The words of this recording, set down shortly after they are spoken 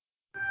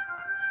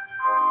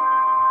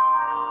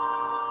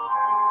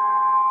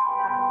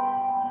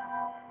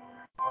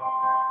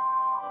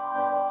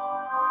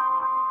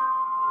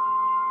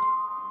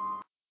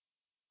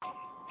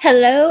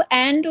Hello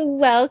and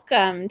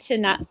welcome to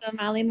Not So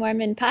Molly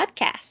Mormon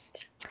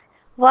podcast.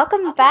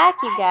 Welcome back,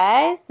 you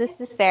guys.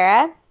 This is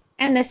Sarah.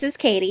 And this is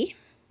Katie.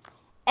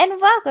 And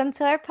welcome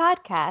to our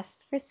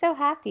podcast. We're so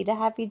happy to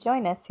have you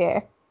join us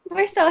here.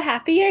 We're so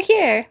happy you're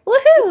here.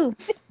 Woohoo!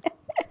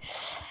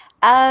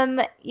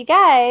 You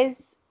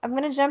guys, I'm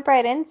going to jump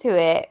right into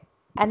it.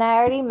 And I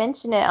already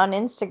mentioned it on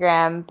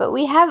Instagram, but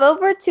we have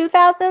over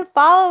 2,000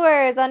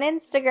 followers on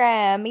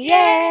Instagram.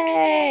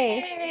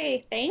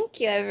 Yay!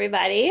 Thank you,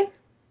 everybody.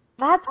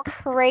 That's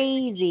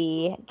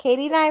crazy.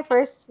 Katie and I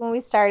first, when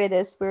we started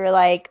this, we were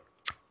like,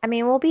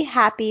 we'll be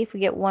happy if we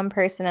get one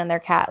person and their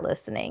cat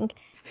listening.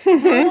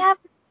 And we have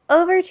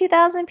over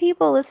 2,000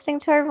 people listening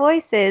to our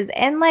voices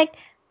and like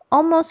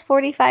almost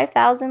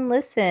 45,000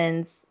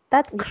 listens.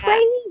 That's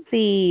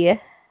crazy.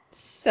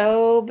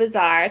 So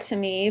bizarre to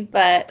me,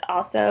 but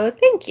also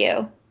thank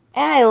you.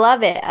 And I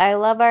love it. I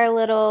love our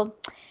little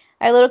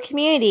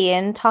community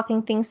and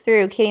talking things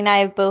through. Katie and I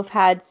have both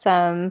had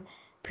some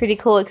pretty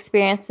cool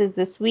experiences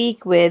this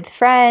week with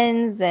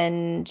friends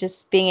and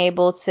just being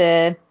able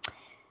to,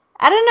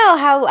 I don't know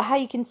how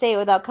you can say it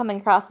without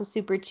coming across as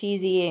super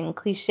cheesy and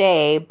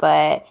cliche,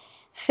 but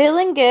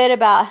feeling good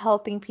about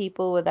helping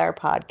people with our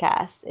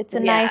podcast. It's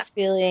a nice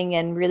feeling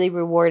and really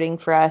rewarding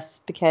for us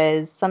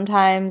because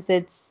sometimes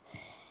it's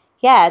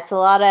a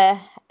lot of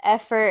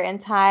effort and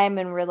time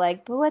and we're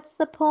like, but what's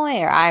the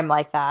point? Or I'm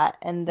like that.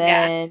 And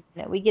then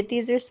we get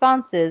these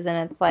responses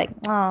and it's like,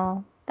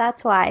 oh,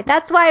 that's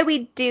why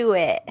we do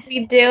it.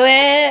 We do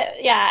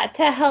it,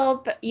 to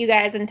help you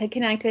guys and to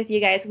connect with you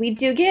guys. We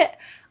do get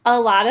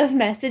a lot of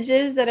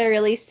messages that are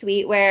really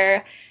sweet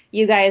where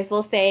you guys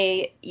will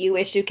say you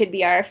wish you could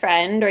be our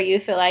friend or you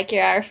feel like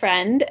you're our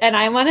friend. And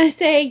I want to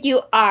say you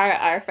are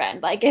our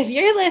friend. Like if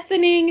you're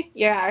listening,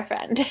 you're our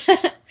friend.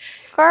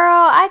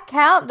 Girl, I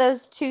count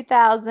those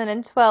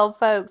 2012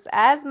 folks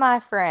as my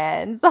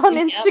friends on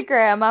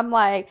Instagram. I'm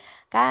like,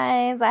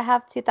 guys, I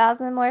have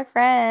 2,000 more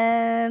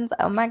friends.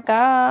 Oh my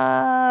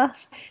God.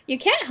 You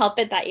can't help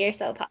it that you're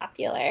so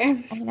popular.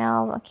 I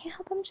know. I can't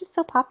help it. I'm just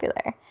so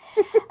popular.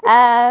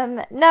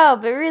 No,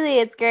 but really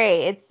it's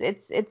great.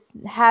 It's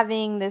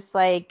having this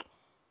like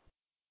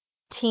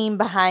team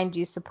behind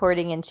you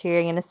supporting and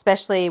cheering, and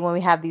especially when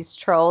we have these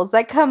trolls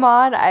that come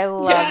on. I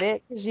love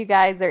it because you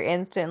guys are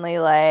instantly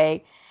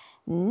like,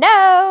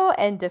 no,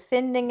 and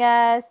defending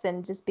us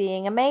and just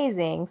being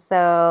amazing.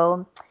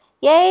 So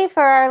yay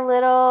for our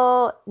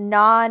little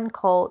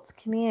non-cult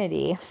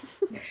community.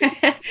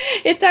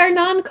 It's our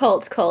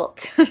non-cult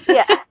cult.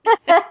 Yeah.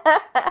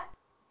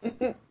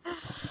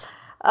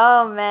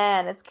 Oh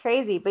man, it's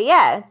crazy. But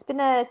yeah, it's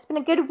been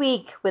a good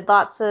week with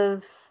lots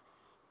of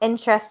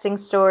interesting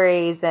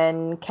stories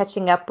and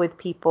catching up with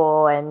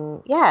people,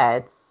 and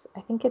I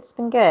think it's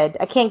been good.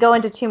 I can't go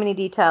into too many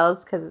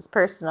details because it's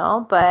personal,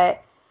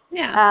 but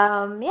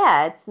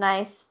it's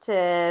nice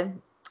to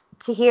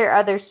hear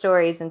other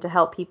stories and to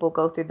help people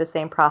go through the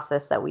same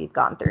process that we've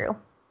gone through.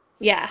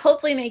 Yeah,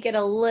 hopefully make it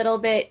a little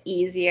bit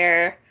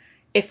easier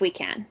if we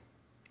can.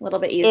 A little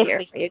bit easier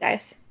for you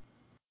guys.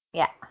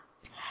 Yeah.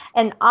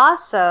 And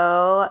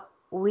also,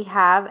 we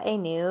have a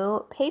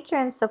new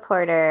Patreon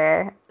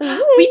supporter. We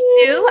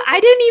do? I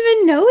didn't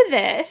even know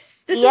this.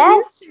 This is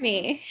news to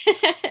me.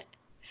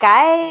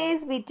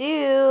 Guys, we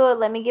do.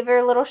 Let me give her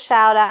a little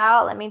shout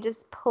out. Let me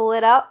just pull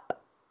it up.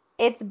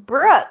 It's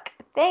Brooke.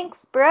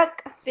 Thanks,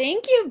 Brooke.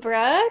 Thank you,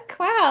 Brooke.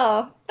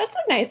 Wow. That's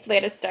a nice way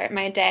to start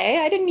my day.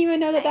 I didn't even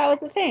know that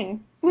was a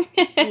thing.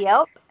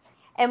 Yep.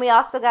 And we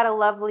also got a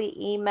lovely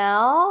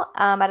email.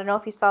 I don't know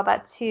if you saw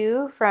that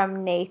too,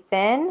 from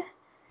Nathan.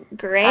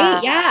 Great.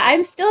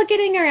 I'm still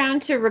getting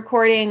around to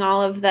recording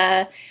all of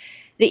the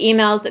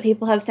emails that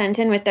people have sent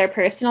in with their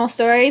personal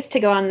stories to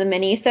go on the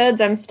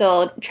mini-sodes. I'm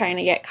still trying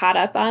to get caught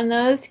up on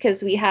those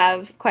because we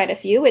have quite a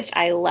few, which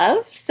I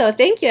love. So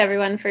thank you,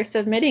 everyone, for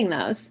submitting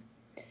those.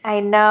 I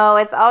know.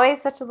 It's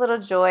always such a little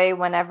joy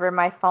whenever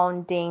my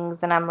phone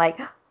dings and I'm like,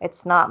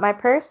 it's not my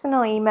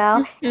personal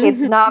email.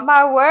 It's not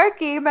my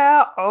work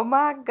email. Oh,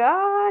 my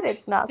God.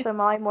 It's Not So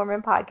Molly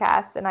Mormon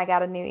podcast, and I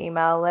got a new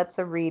email. Let's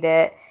read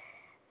it.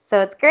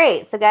 So it's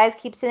great. So guys,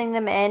 keep sending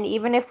them in.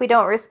 Even if we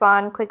don't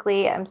respond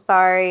quickly, I'm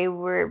sorry.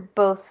 We're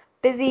both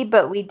busy,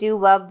 but we do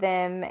love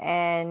them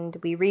and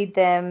we read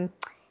them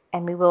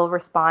and we will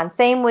respond.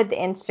 Same with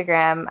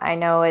Instagram. I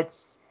know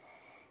it's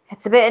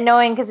a bit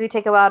annoying because we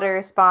take a while to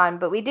respond,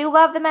 but we do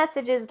love the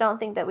messages. Don't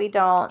think that we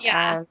don't.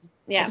 Yeah.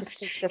 It just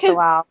takes us a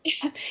while.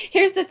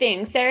 Here's the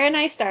thing. Sarah and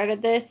I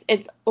started this.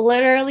 It's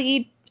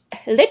literally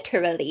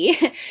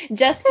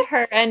just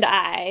her and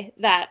I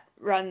that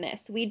run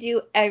this. We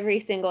do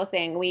every single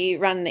thing. We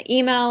run the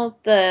email,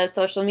 the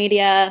social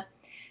media,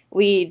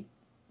 we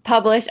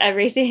publish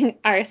everything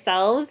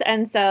ourselves.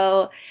 And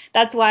so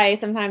that's why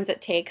sometimes it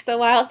takes a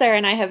while. Sarah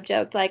and I have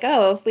joked like,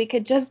 oh, if we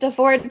could just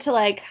afford to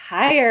like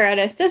hire an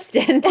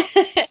assistant,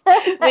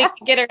 we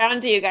could get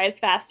around to you guys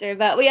faster.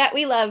 But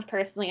we love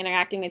personally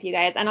interacting with you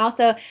guys. And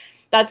also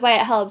that's why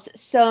it helps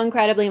so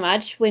incredibly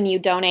much when you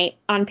donate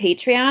on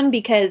Patreon,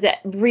 because it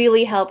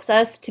really helps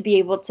us to be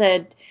able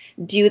to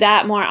do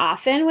that more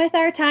often with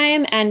our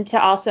time and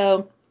to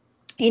also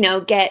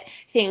get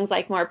things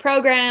like more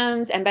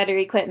programs and better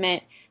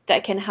equipment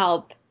that can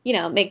help,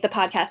 make the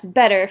podcast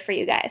better for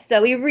you guys.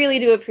 So we really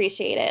do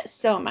appreciate it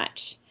so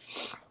much.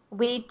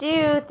 We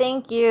do.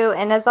 Thank you.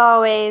 And as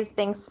always,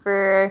 thanks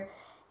for,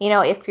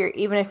 if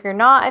you're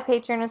not a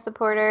patron or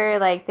supporter,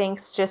 like,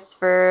 thanks just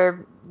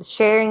for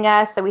sharing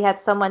us. So we had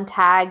someone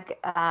tag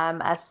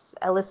us,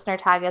 a listener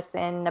tag us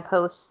in a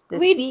post this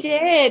week. We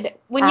did.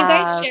 When you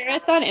guys share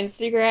us on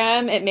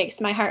Instagram, it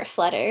makes my heart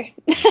flutter.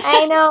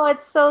 I know,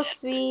 it's so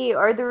sweet.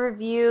 Or the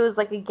reviews,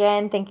 like,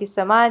 again, thank you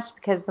so much,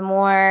 because the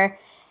more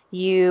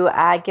you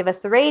give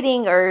us a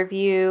rating or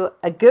review,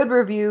 a good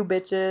review,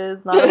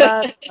 bitches, not a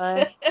bad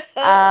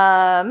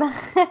one,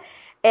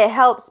 it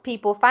helps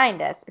people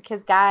find us.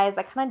 Because, guys,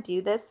 I kind of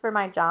do this for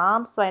my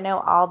job, so I know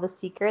all the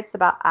secrets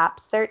about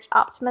app search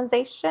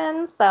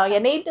optimization. So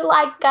you need to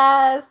like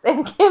us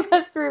and give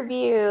us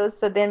reviews,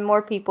 so then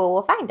more people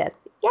will find us.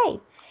 Yay.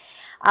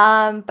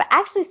 But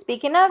actually,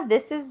 speaking of,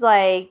 this is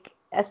like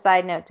a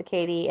side note to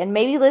Katie and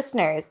maybe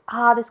listeners.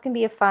 This can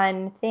be a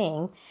fun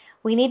thing.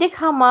 We need to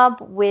come up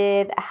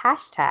with a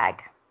hashtag.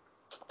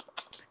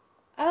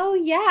 Oh,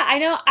 yeah. I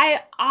know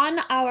on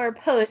our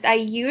post, I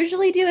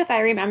usually do, if I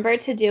remember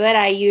to do it,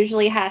 I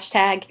usually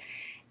hashtag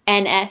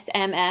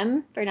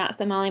NSMM for Not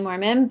So Molly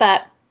Mormon,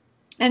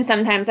 and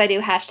sometimes I do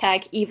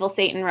hashtag Evil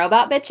Satan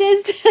Robot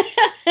Bitches.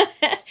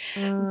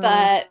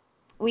 But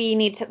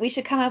we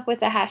should come up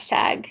with a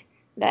hashtag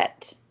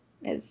that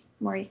is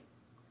more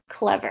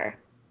clever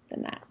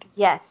than that.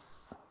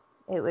 Yes,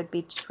 it would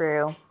be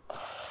true.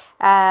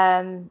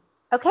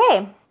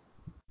 Okay.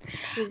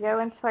 Should we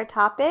go into our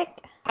topic?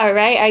 All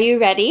right. Are you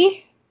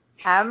ready?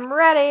 I'm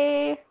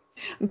ready.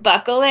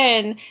 Buckle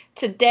in.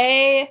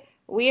 Today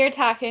we are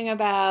talking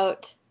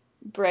about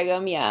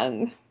Brigham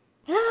Young.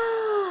 So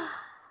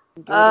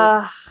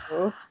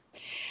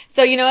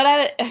you know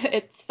what?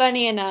 It's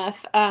funny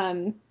enough.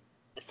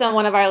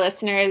 One of our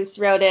listeners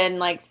wrote in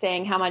like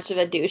saying how much of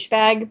a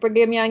douchebag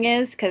Brigham Young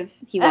is, because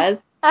he was.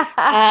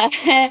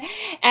 And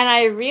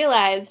I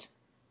realized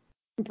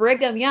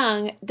Brigham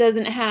Young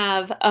doesn't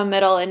have a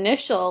middle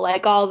initial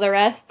like all the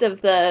rest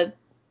of the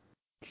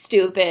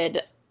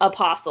stupid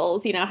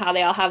apostles, how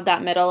they all have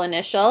that middle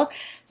initial.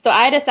 So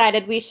I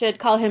decided we should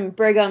call him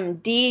Brigham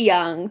D.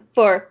 Young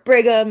for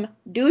Brigham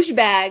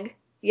Douchebag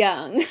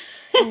Young.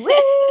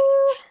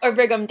 Or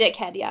Brigham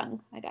Dickhead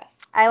Young, I guess.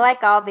 I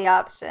like all the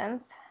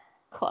options.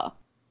 Cool.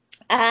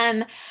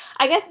 I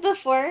guess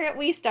before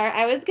we start,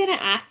 I was going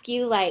to ask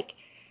you, like,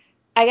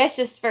 I guess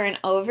just for an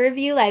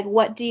overview, like,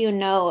 what do you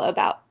know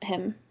about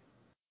him?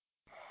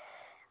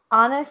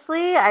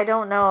 Honestly, I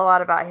don't know a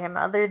lot about him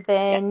other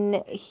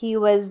than he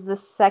was the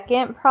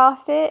second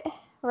prophet,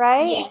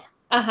 right?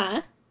 Yeah.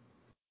 Uh-huh.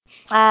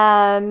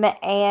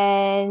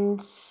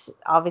 And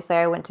obviously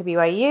I went to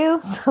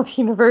BYU, so the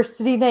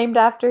university named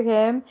after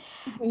him.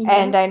 Yeah.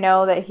 And I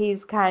know that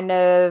he's kind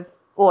of,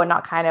 well,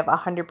 not kind of,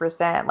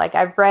 100%. Like,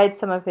 I've read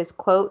some of his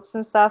quotes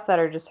and stuff that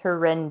are just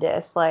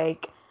horrendous,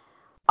 like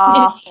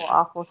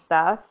awful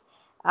stuff.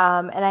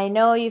 And I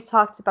know you've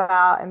talked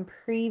about in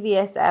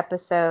previous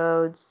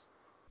episodes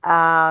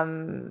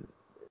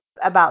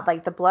about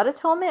like the blood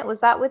atonement. Was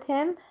that with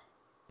him?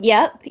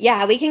 Yep.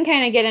 Yeah, we can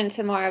kind of get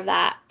into more of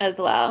that as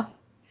well.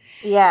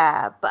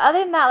 Yeah, but other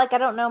than that, like, I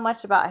don't know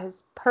much about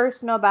his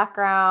personal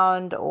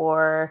background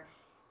or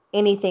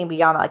anything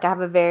beyond that. Like, I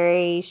have a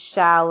very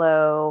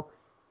shallow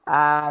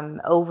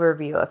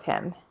overview of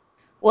him.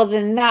 Well,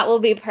 then that will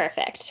be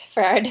perfect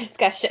for our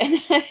discussion.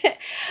 Yay!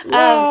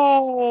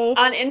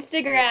 On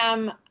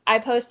Instagram, I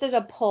posted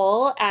a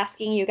poll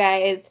asking you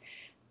guys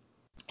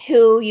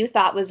who you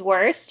thought was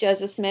worse,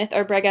 Joseph Smith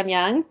or Brigham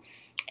Young.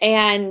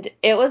 And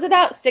it was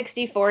about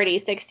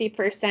 60-40.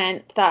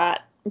 60%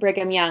 thought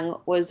Brigham Young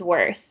was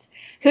worse.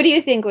 Who do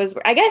you think was?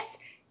 I guess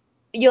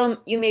you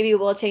maybe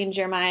will change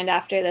your mind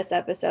after this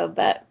episode,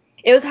 but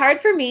it was hard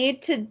for me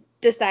to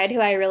decide who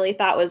I really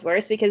thought was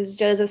worse because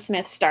Joseph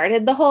Smith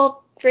started the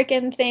whole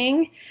freaking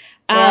thing.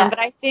 But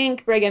I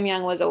think Brigham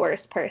Young was a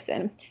worse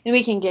person, and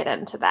we can get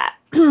into that.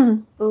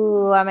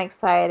 Ooh, I'm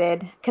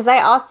excited because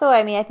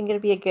I think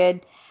it'd be a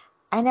good.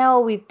 I know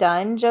we've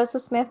done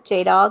Joseph Smith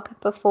J-Dog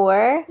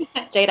before.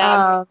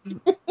 J-Dog.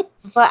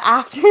 But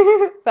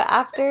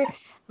after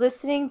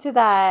listening to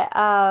that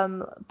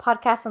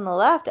Podcast on the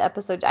Left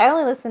episode, I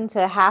only listened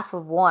to half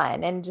of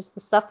one, and just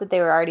the stuff that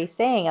they were already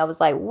saying, I was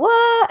like,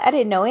 what? I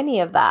didn't know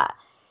any of that.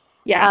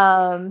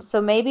 Yeah.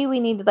 So maybe we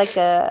need like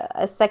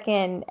a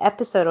second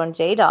episode on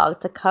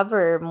J-Dog to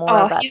cover more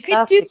of that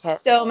stuff. You could do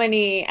so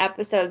many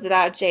episodes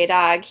about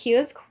J-Dog. He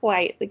was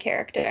quite the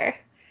character.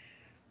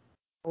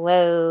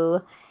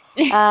 Whoa.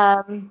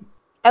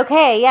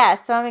 Okay, yeah,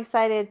 so I'm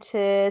excited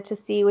to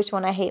see which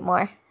one I hate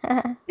more.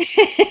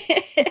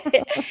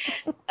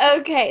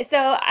 Okay,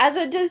 so as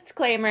a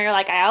disclaimer,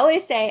 like I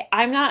always say,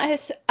 I'm not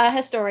a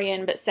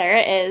historian, but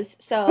Sarah is,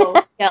 so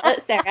yell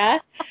at Sarah.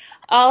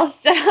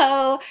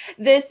 Also,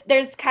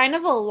 there's kind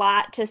of a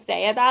lot to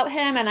say about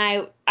him, and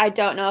I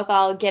don't know if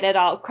I'll get it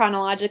all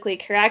chronologically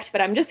correct, but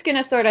I'm just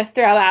gonna sort of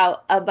throw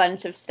out a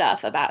bunch of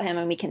stuff about him,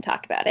 and we can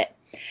talk about it.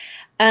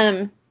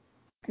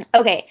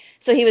 Okay,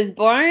 so he was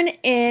born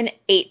in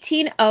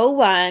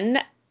 1801,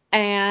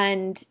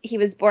 and he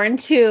was born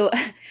to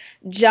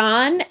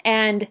John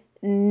and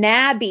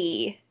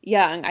Nabby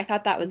Young. I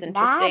thought that was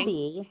interesting.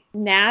 Nabby.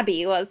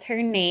 Nabby was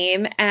her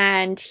name,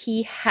 and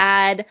he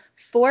had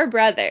four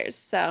brothers,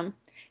 so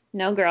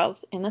no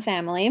girls in the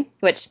family,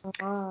 which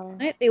Oh.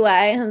 might be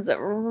why he's a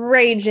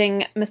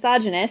raging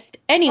misogynist.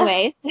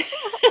 Anyway,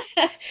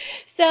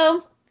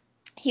 so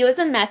he was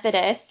a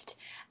Methodist,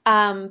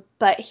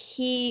 but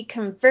he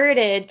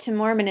converted to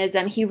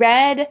Mormonism. He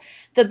read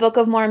the Book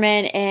of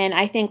Mormon in,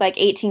 I think, like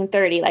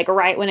 1830, like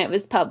right when it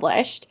was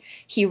published.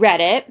 He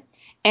read it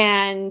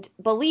and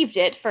believed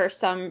it for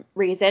some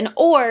reason,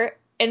 or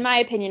in my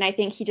opinion, I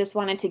think he just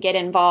wanted to get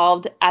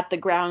involved at the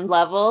ground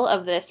level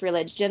of this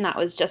religion that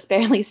was just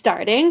barely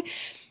starting.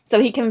 So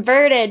he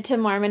converted to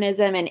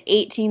Mormonism in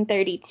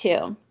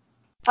 1832.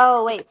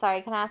 Oh, wait,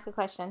 sorry. Can I ask a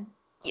question?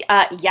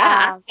 Yeah,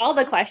 ask all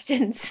the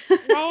questions.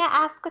 May I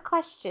ask a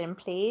question,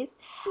 please?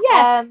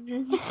 Yes.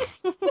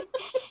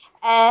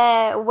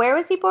 Um, where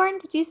was he born?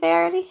 Did you say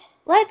already?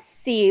 Let's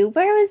see.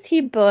 Where was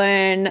he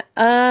born?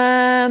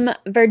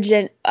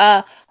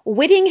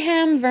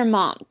 Whittingham,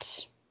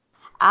 Vermont.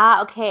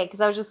 Ah, okay,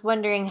 because I was just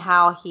wondering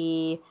how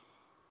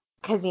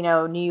because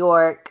New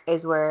York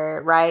is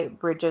where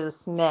Joseph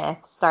Smith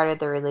started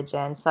the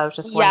religion. So I was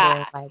just Yeah.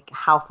 wondering like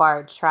how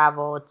far it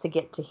traveled to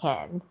get to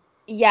him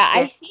Yeah, I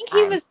during think the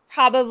he time. was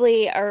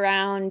probably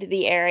around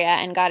the area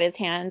and got his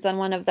hands on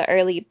one of the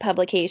early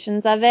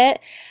publications of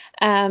it.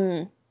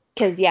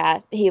 'Cause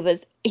yeah, he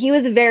was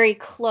very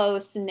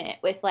close knit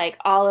with like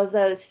all of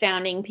those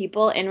founding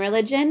people in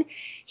religion.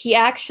 He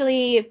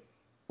actually,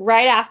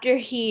 right after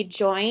he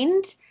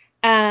joined,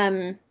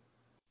 um,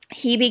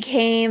 he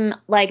became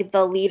like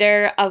the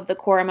leader of the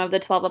Quorum of the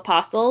 12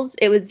 Apostles.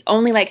 It was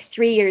only like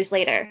 3 years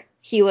later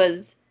he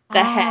was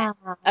the head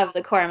Ah, of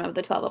the Quorum of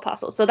the 12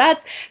 Apostles. So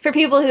that's, for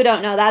people who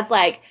don't know, that's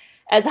like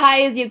as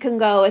high as you can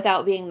go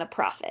without being the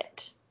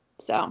prophet.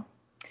 So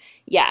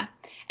yeah.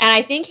 And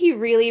I think he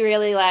really,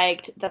 really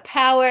liked the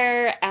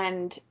power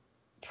and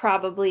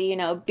probably,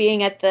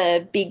 being at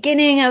the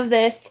beginning of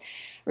this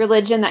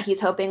religion that he's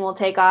hoping will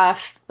take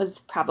off was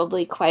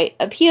probably quite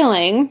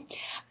appealing.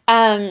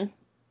 Um,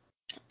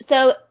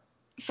 so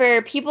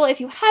for people,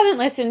 if you haven't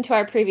listened to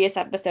our previous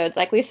episodes,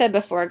 like we've said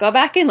before, go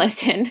back and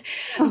listen.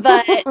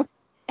 But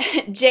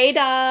J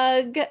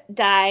Dog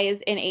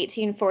dies in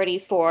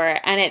 1844,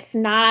 and it's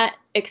not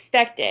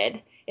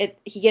expected.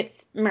 He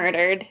gets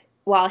murdered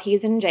while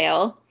he's in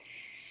jail,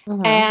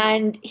 mhm.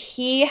 and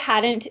he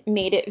hadn't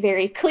made it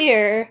very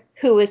clear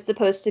who was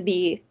supposed to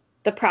be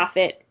the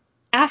prophet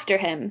after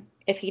him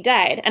if he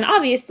died. And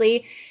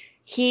obviously,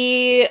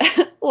 he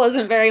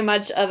wasn't very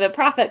much of a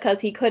prophet because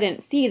he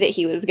couldn't see that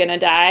he was going to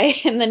die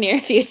in the near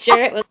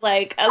future. It was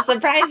like a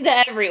surprise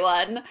to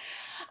everyone.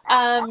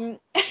 Um,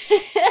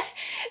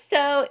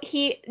 so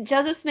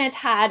Joseph Smith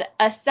had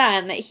a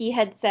son that he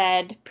had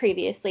said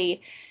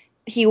previously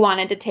he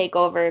wanted to take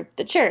over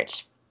the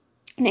church.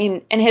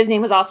 And his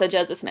name was also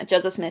Joseph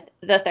Smith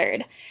the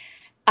Third.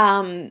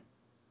 Um,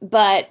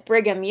 but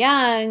Brigham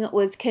Young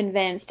was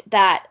convinced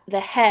that the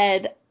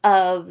head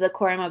of the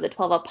Quorum of the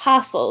 12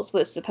 Apostles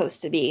was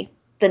supposed to be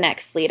the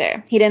next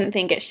leader. He didn't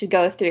think it should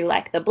go through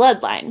like the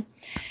bloodline.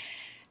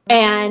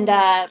 And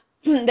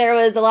there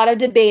was a lot of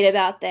debate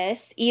about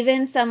this.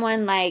 Even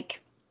someone like,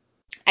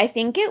 I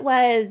think it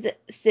was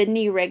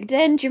Sidney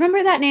Rigdon. Do you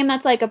remember that name?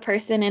 That's like a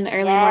person in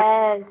early Mormon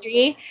Yes.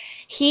 history.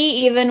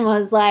 He even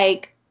was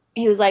like,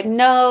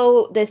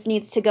 no, this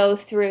needs to go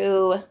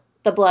through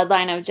the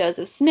bloodline of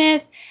Joseph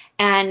Smith.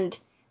 And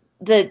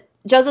the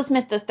Joseph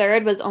Smith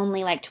III was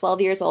only like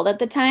 12 years old at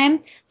the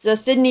time. So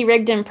Sidney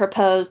Rigdon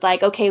proposed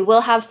like, okay,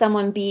 we'll have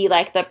someone be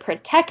like the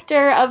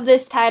protector of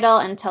this title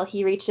until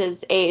he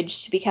reaches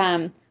age to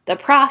become the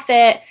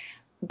prophet.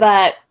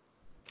 But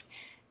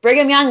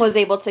Brigham Young was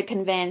able to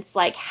convince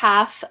like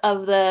half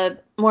of the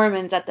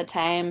Mormons at the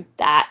time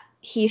that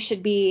he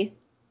should be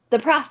the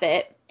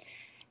prophet,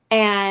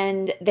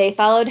 and they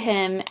followed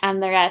him,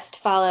 and the rest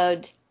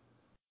followed.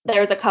 There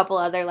was a couple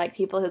other like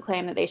people who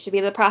claimed that they should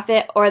be the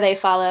prophet, or they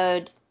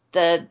followed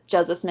the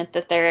Joseph Smith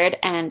III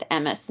and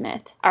Emma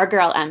Smith, our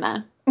girl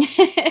Emma.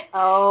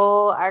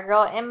 Oh, our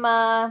girl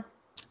Emma.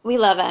 We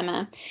love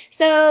Emma.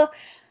 So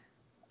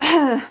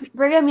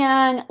Brigham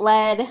Young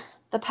led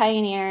the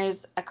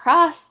pioneers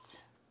across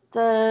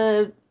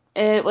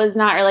it was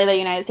not really the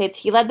United States.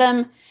 He led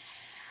them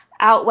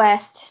out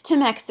west to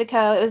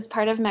Mexico. It was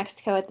part of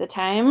Mexico at the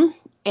time,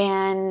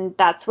 and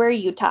that's where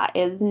Utah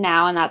is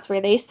now, and that's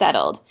where they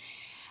settled.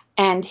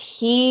 And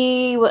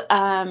he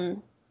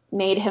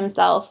made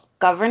himself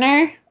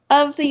governor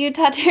of the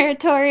Utah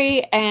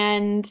Territory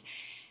and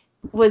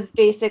was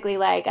basically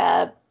like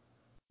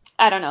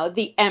I don't know,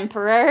 the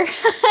emperor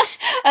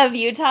of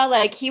Utah.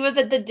 Like he was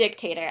the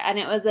dictator, and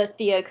it was a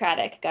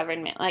theocratic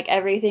government. Like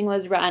everything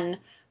was run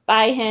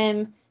by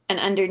him and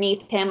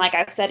underneath him. Like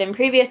I've said in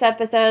previous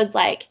episodes,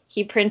 like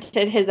he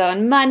printed his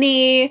own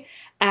money,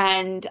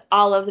 and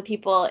all of the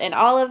people in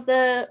all of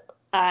the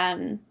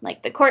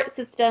like the court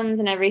systems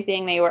and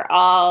everything, they were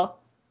all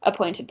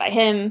appointed by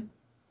him.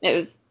 It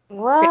was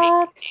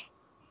What?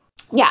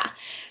 Yeah,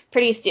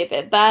 pretty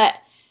stupid. But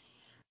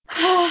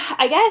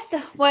I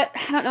guess I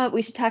don't know what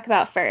we should talk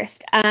about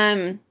first.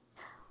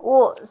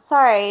 Well,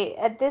 sorry.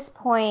 At this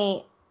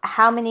point,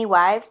 how many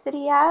wives did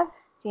he have?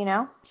 Do you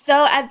know?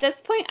 So at this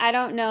point, I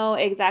don't know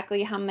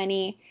exactly how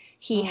many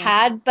he Mm.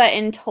 had, but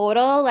in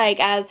total, like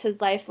as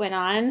his life went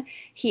on,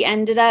 he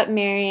ended up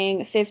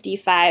marrying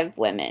 55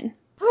 women.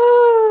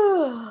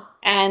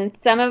 And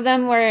some of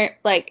them were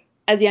like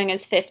as young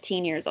as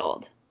 15 years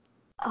old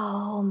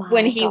Oh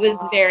when my he was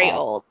very God.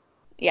 old.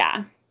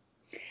 Yeah.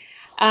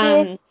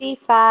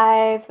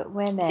 55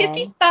 women.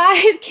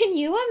 55. Can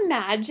you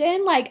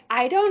imagine? Like,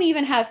 I don't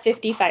even have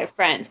 55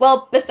 friends.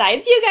 Well,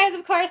 besides you guys,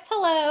 of course.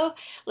 Hello,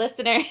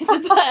 listeners.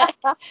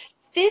 But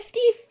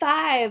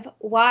 55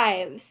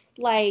 wives.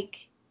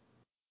 Like,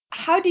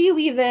 how do you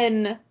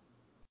even,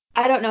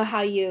 I don't know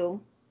how you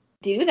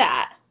do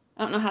that.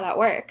 I don't know how that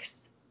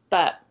works,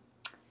 but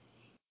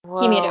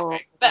he made it Whoa.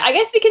 work. But I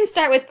guess we can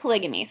start with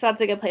polygamy. So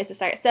that's a good place to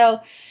start. So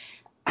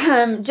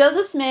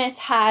Joseph Smith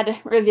had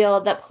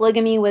revealed that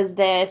polygamy was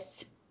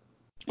this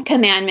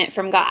commandment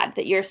from God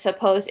that you're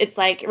supposed, it's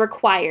like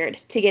required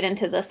to get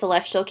into the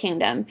celestial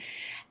kingdom.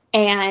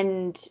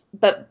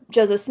 But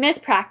Joseph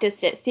Smith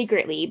practiced it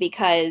secretly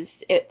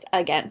because it's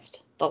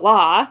against the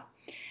law.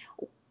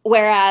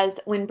 Whereas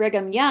when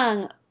Brigham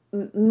Young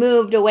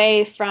moved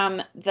away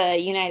from the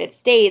United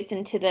States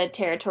into the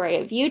territory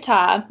of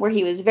Utah, where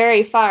he was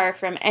very far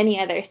from any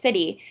other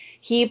city,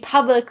 he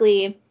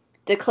publicly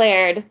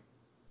declared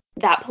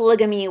that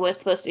polygamy was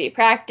supposed to be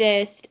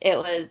practiced. It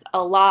was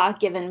a law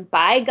given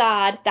by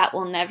God that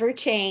will never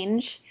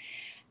change.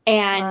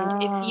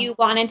 And if you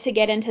wanted to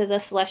get into the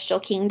celestial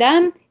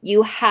kingdom,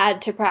 you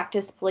had to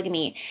practice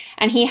polygamy.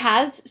 And he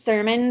has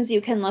sermons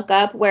you can look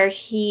up where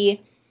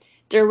he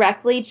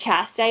directly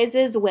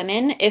chastises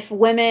women if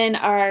women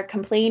are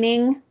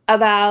complaining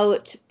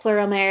about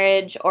plural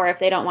marriage or if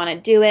they don't want to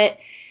do it.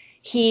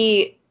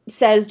 He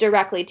says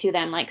directly to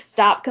them, like,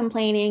 stop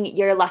complaining.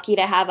 You're lucky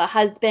to have a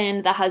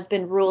husband. The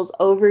husband rules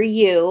over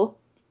you,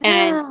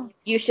 and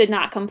you should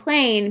not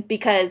complain,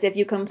 because if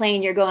you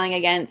complain, you're going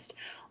against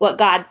what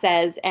God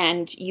says,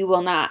 and you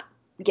will not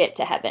get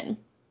to heaven.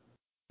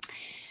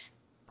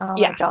 Oh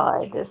Yeah. my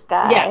God, this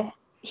guy. Yeah.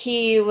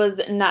 He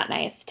was not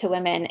nice to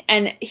women.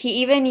 And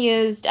he even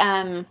used,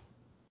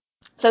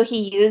 so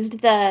he used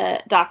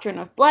the doctrine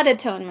of blood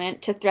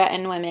atonement to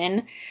threaten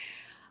women,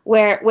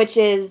 which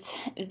is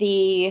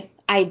the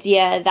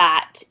idea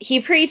that he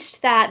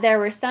preached that there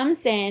were some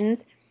sins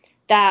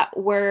that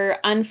were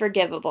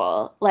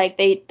unforgivable, like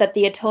that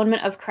the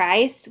atonement of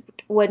Christ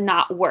would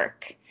not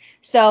work.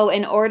 So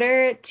in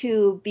order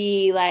to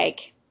be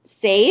like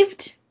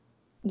saved,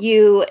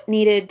 you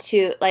needed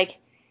to, like,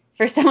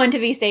 for someone to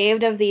be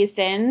saved of these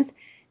sins,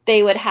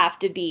 they would have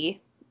to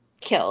be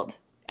killed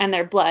and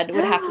their blood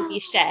would have to be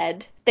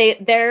shed.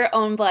 Their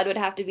own blood would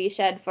have to be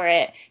shed for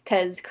it,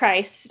 because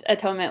Christ's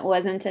atonement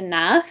wasn't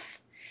enough.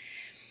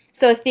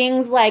 So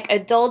things like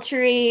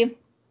adultery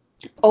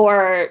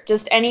or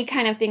just any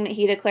kind of thing that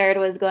he declared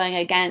was going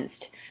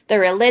against the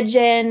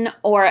religion,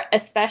 or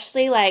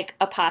especially like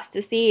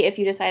apostasy, if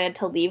you decided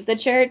to leave the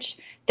church,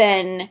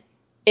 then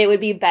it would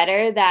be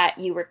better that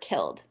you were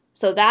killed.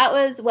 So that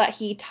was what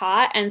he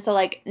taught. And so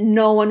like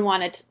no one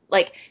wanted,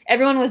 like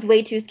everyone was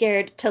way too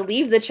scared to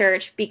leave the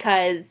church,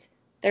 because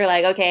they're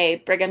like,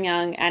 okay, Brigham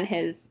Young and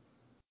his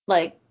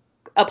like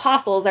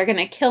apostles are going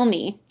to kill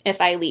me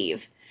if I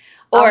leave.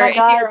 Oh Or my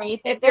God, do you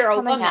if think they're you're a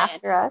coming woman,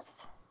 after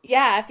us?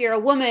 yeah, if you're a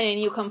woman and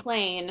you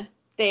complain,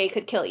 they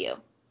could kill you.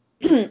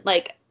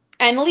 Like,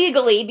 and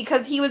legally,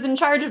 because he was in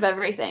charge of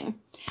everything.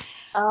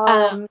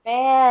 Oh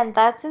man,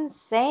 that's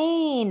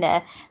insane.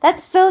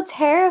 That's so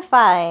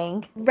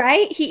terrifying.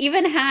 Right? He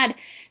even had,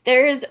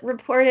 there's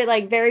reported,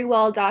 like, very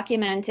well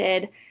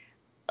documented,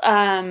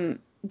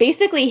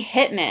 basically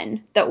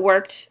hitmen that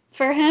worked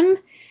for him.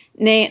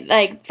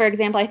 Like, for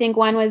example, I think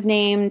one was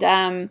named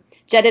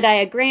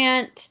Jedediah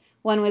Grant,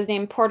 one was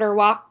named Porter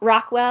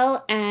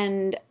Rockwell,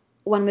 and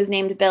one was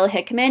named Bill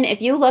Hickman.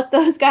 If you look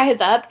those guys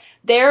up,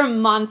 they're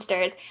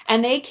monsters.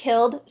 And they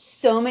killed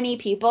so many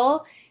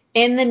people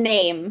in the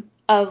name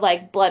of,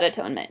 like, blood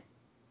atonement.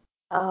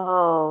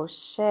 Oh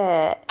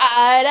shit.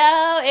 I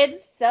know,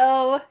 it's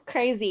so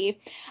crazy.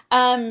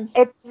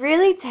 It's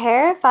really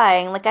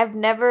terrifying. Like I've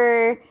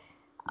never,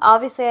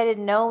 obviously I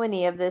didn't know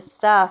any of this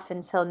stuff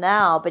until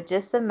now, but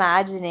just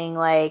imagining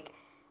like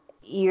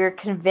you're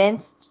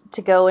convinced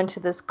to go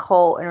into this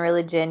cult and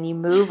religion, you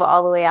move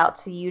all the way out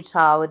to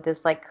Utah with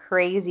this like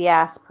crazy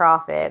ass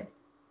prophet.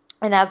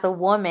 And as a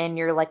woman,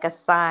 you're like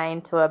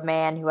assigned to a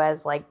man who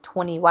has like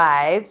 20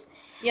 wives.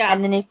 Yeah.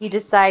 And then if you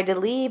decide to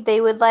leave, they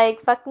would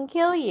like fucking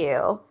kill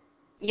you.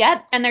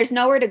 Yep, and there's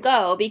nowhere to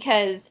go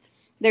because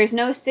there's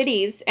no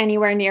cities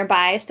anywhere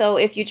nearby. So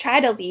if you try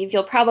to leave,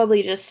 you'll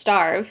probably just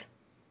starve.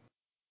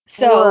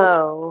 So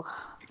Whoa.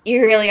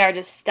 you really are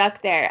just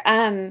stuck there.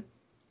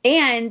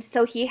 And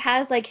so he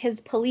has like his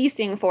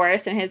policing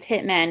force and his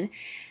hitmen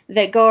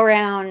that go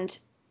around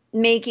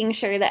making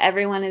sure that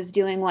everyone is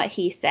doing what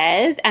he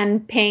says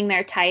and paying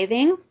their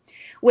tithing,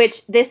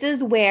 which this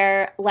is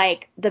where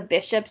like the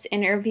bishops'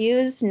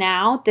 interviews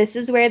now, this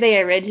is where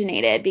they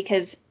originated,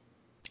 because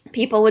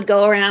people would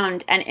go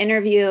around and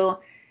interview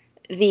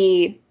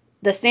the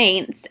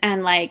saints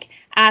and like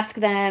ask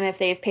them if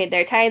they've paid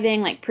their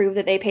tithing, like prove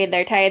that they paid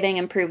their tithing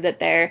and prove that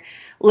they're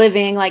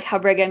living like how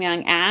Brigham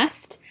Young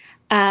asked,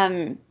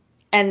 and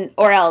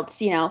or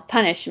else,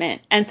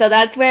 punishment. And so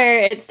that's where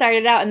it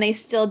started out, and they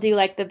still do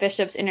like the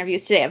bishops'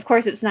 interviews today. Of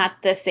course, it's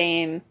not the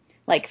same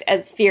like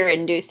as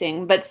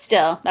fear-inducing, but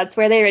still, that's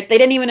where they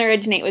didn't even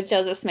originate with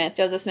Joseph Smith.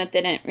 Joseph Smith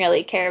didn't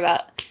really care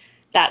about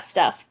that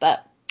stuff,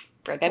 but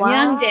Brigham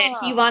Young did.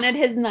 He wanted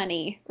his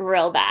money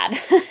real bad.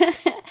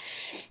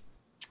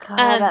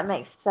 God, that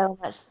makes so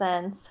much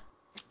sense.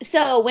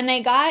 So when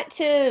they got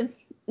to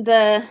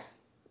the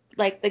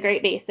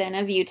Great Basin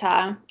of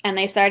Utah and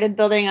they started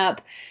building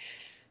up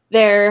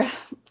their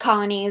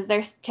colonies,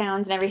 their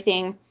towns and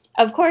everything,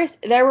 of course,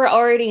 there were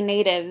already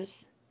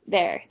natives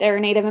there. There were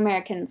Native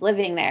Americans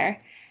living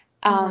there.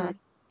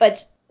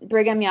 But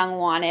Brigham Young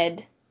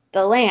wanted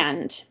the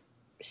land.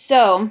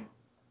 So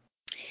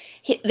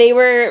they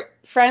were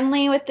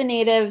friendly with the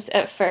natives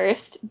at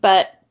first,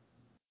 but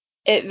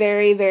it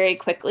very, very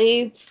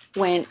quickly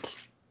went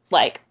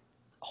like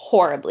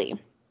horribly.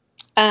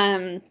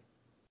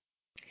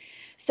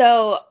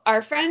 So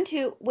our friend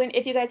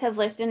if you guys have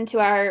listened to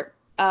our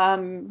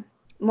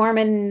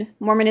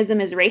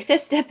Mormonism is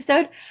Racist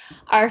episode,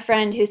 our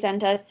friend who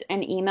sent us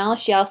an email,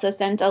 she also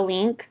sent a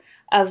link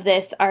of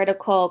this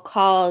article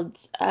called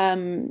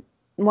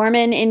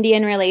Mormon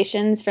Indian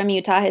Relations from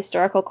Utah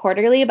Historical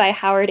Quarterly by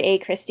Howard A.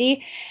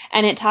 Christie,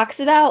 and it talks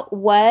about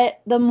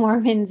what the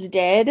Mormons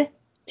did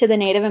to the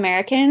Native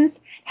Americans.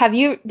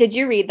 Did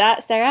you read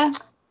that, Sarah?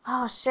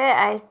 Oh shit,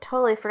 I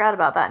totally forgot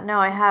about that. No,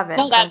 I haven't.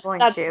 No,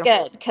 that's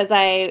good, because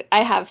I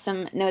have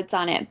some notes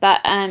on it.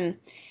 But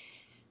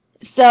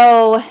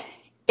so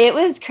it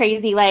was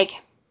crazy. Like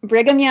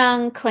Brigham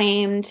Young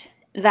claimed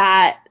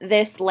that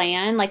this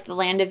land, like the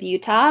land of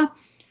Utah,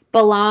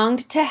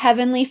 belonged to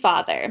Heavenly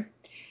Father.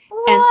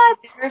 What?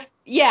 And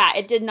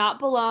it did not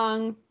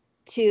belong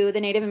to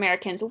the Native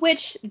Americans,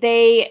 which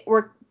they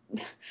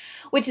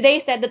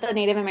said that the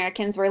Native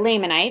Americans were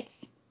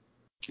Lamanites,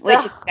 which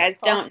if you guys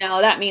don't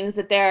know, that means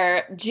that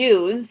they're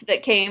Jews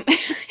that came,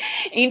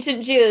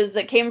 ancient Jews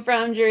that came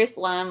from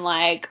Jerusalem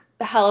like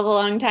a hell of a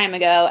long time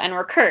ago and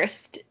were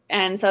cursed.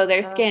 And so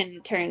their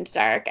skin turned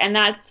dark. And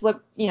that's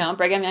what,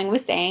 Brigham Young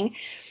was saying,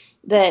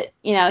 that,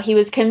 he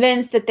was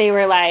convinced that they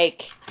were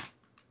like,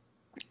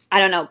 I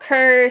don't know,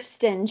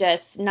 cursed and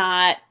just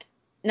not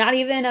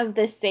even of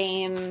the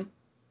same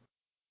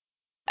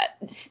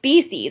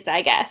species,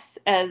 I guess,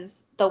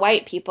 as the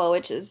white people,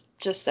 which is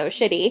just so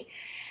shitty.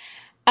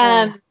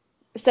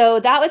 So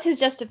that was his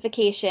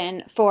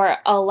justification for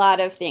a lot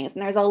of things.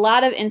 And there's a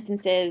lot of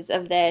instances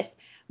of this,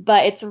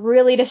 but it's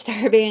really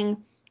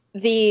disturbing.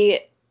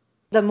 The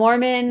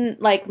Mormon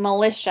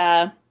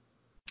militia,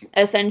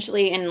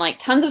 essentially in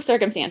tons of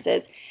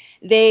circumstances,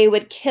 they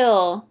would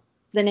kill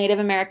the Native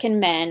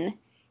American men,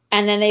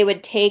 and then they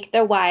would take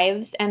the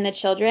wives and the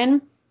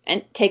children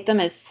and take them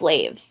as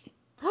slaves.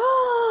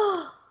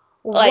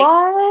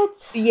 What?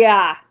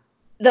 Yeah.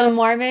 The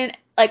Mormon,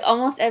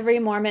 almost every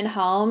Mormon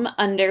home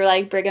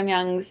under Brigham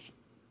Young's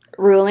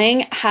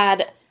ruling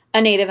had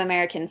a Native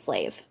American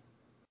slave.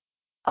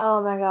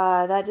 Oh my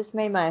God, that just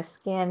made my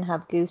skin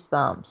have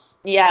goosebumps.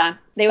 Yeah,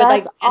 they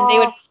would and they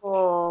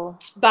would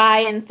buy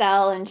and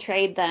sell and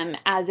trade them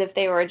as if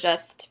they were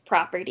just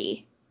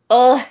property.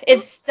 Oh,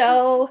 it's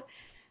so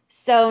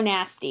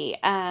nasty.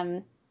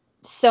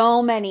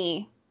 So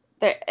many.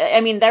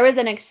 There was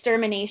an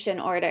extermination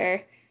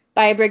order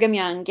by Brigham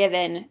Young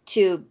given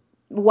to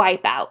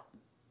wipe out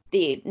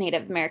the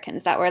Native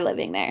Americans that were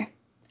living there.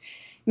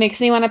 Makes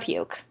me want to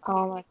puke.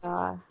 Oh my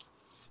God.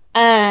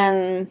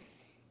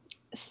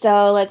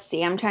 So let's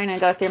see. I'm trying to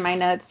go through my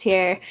notes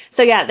here.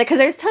 So yeah, because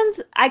there's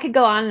tons. I could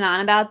go on and on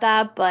about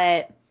that,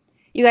 but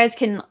you guys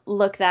can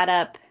look that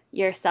up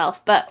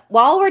yourself. But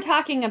while we're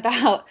talking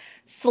about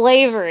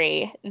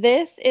slavery,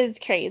 this is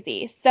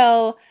crazy.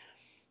 So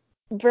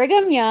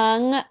Brigham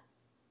Young.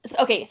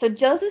 Okay, so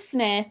Joseph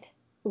Smith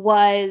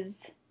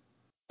was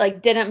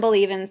didn't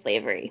believe in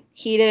slavery.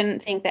 He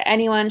didn't think that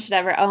anyone should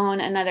ever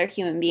own another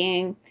human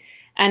being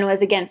and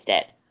was against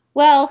it.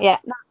 Well, yeah.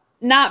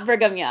 Not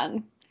Brigham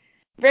Young.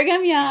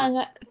 Brigham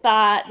Young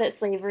thought that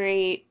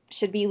slavery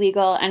should be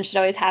legal and should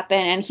always happen,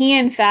 and he,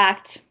 in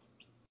fact,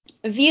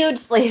 viewed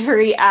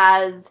slavery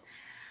as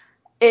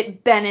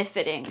it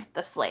benefiting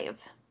the slave.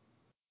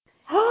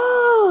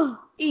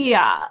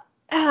 Yeah.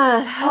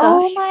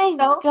 Oh my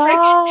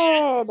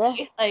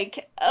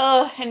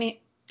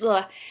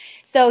God.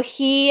 So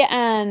he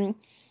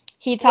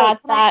taught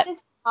that. Can I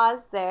just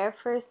pause there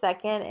for a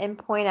second and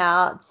point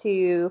out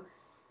to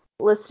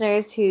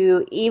listeners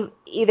who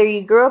either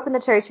you grew up in the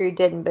church or you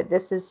didn't, but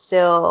this is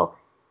still,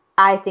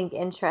 I think,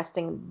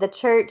 interesting. The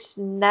church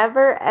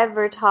never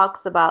ever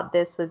talks about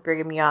this with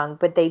Brigham Young,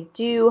 but they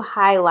do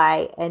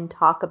highlight and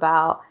talk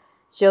about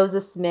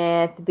Joseph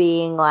Smith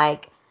being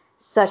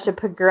such a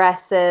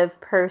progressive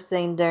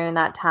person during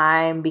that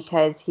time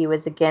because he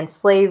was against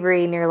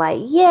slavery, and you're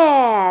like,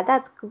 yeah,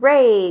 that's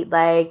great,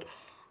 like,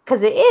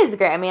 because it is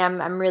great. I mean,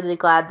 I'm really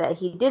glad that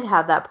he did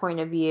have that point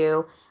of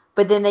view,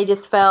 but then they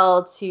just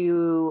fell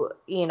to,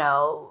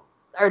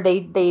 or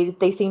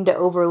they seem to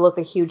overlook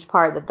a huge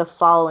part that the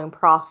following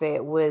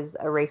prophet was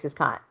a racist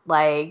cunt.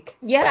 Like,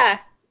 Yeah.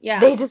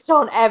 they just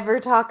don't ever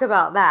talk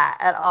about that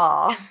at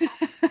all.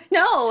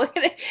 No,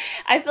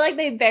 I feel like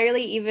they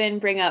barely even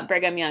bring up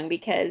Brigham Young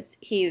because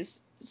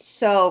he's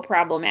so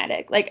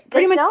problematic. Like,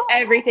 pretty much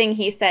everything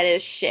he said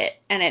is shit,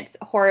 and it's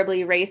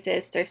horribly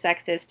racist or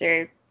sexist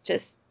or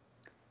just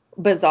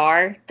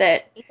bizarre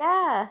that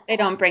they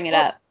don't bring it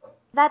up.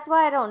 That's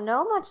why I don't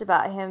know much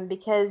about him,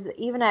 because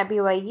even at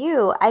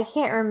BYU, I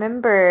can't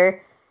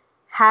remember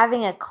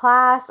having a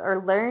class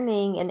or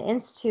learning an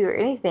institute or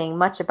anything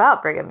much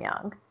about Brigham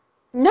Young.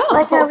 No.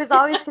 Like, I was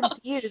always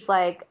confused.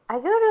 Like, I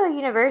go to a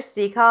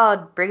university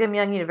called Brigham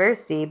Young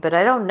University, but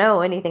I don't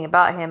know anything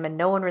about him, and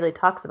no one really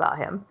talks about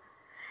him.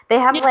 They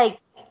have, like,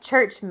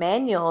 church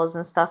manuals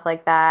and stuff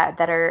like that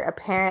that are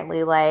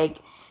apparently,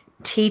 like,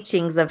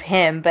 teachings of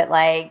him, but,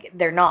 like,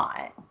 they're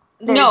not.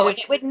 No, it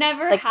would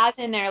never have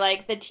in there,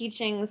 like, the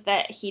teachings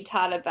that he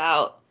taught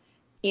about,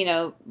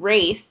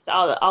 race,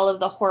 all of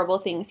the horrible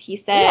things he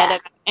said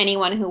about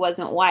anyone who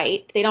wasn't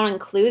white. They don't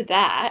include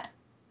that.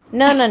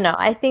 No.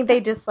 I think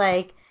they just,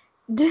 like,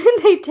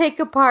 they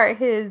take apart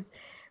his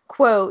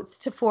quotes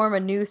to form a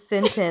new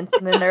sentence,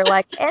 and then they're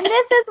like, and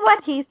this is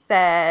what he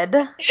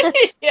said.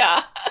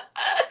 Yeah.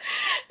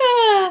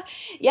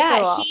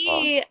 Yeah, So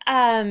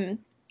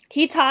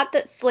he taught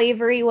that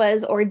slavery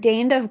was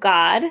ordained of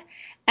God,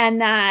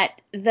 and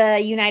that the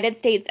United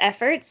States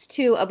efforts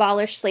to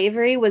abolish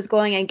slavery was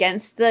going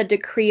against the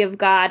decree of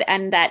God,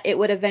 and that it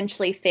would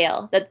eventually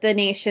fail, that the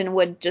nation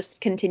would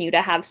just continue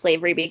to have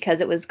slavery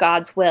because it was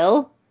God's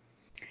will.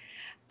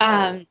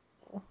 And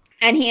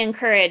he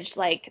encouraged,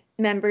 like,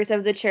 members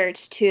of the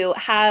church to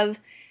have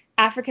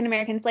African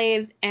American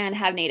slaves and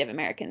have Native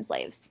American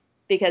slaves,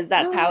 because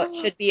that's how it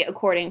should be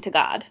according to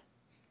God.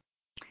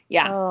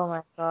 Yeah.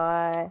 Oh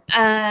my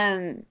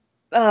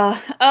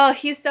God.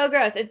 He's so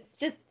gross. It's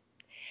just,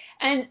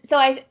 and so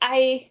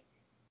I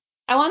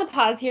want to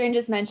pause here and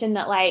just mention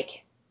that,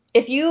 like,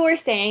 if you were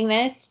saying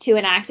this to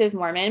an active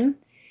Mormon,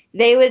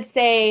 they would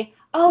say,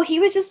 oh, he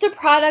was just a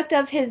product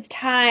of his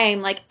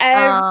time. Like,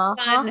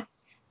 everyone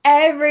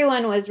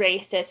was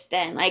racist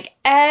then. Like,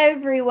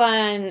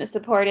 everyone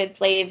supported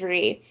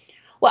slavery.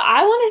 What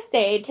I want to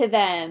say to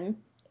them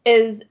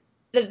is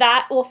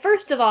well,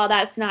 first of all,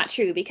 that's not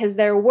true, because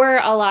there were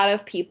a lot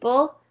of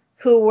people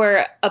who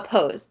were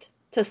opposed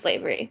to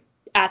slavery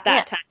at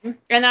that time.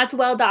 And that's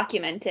well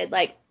documented.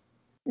 Like,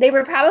 they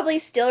were probably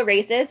still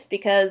racist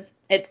because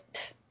it's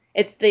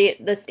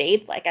the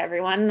States, like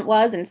everyone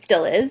was and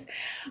still is.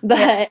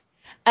 But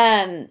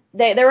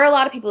there were a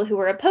lot of people who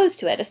were opposed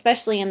to it,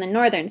 especially in the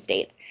northern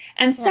states.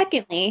 And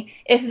secondly,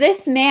 if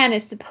this man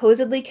is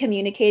supposedly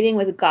communicating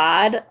with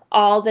God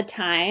all the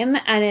time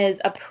and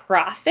is a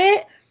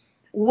prophet,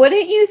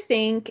 wouldn't you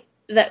think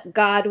that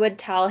God would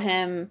tell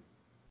him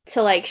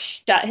to, like,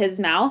 shut his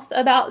mouth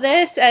about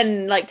this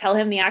and, like, tell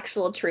him the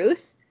actual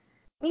truth?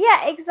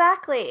 Yeah,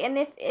 exactly. And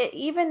if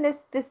even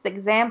this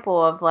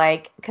example of,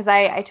 like, because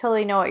I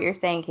totally know what you're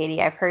saying,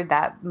 Katie. I've heard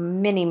that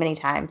many, many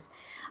times.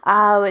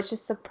 Oh, it's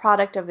just a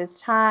product of his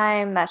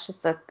time. That's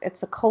just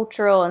it's a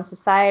cultural and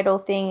societal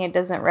thing. It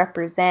doesn't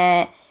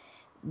represent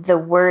the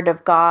word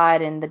of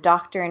God, and the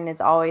doctrine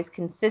is always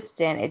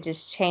consistent. It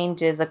just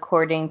changes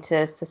according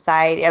to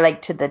society, or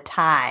like to the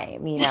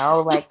time,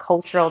 like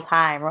cultural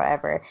time or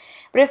whatever.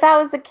 But if that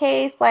was the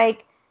case,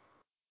 like,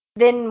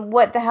 then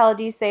what the hell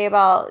do you say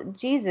about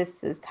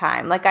Jesus's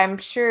time? Like, I'm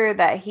sure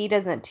that he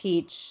doesn't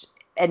teach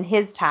in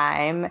his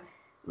time,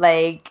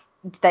 like,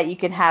 that you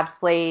can have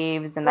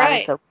slaves and that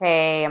it's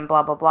okay and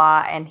blah, blah,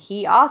 blah. And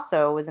he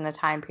also was in a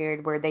time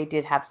period where they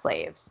did have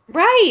slaves.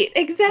 Right,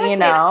 exactly.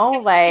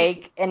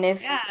 Like, and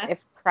if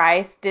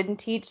Christ didn't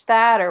teach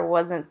that or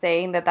wasn't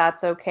saying that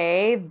that's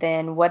okay,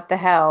 then what the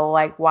hell?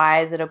 Like,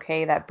 why is it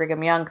okay that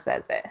Brigham Young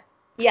says it?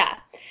 Yeah.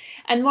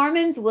 And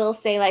Mormons will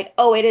say, like,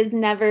 oh, it has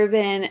never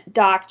been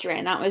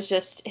doctrine. That was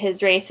just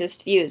his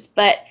racist views.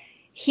 But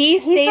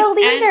he's the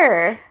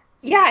leader.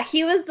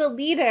 He was the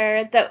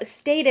leader that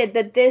stated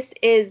that this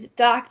is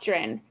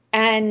doctrine.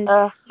 And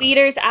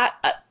leaders,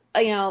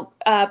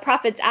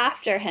 prophets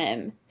after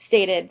him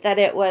stated that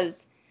it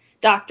was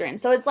doctrine.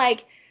 So it's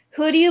like,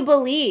 who do you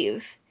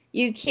believe?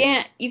 You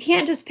can't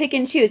just pick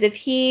and choose.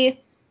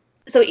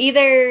 So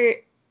either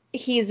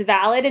he's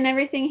valid in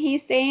everything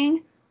he's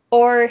saying,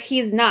 or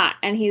he's not,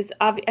 and he's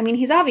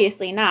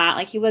obviously not.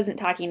 Like, he wasn't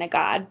talking to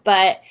God.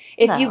 But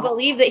if you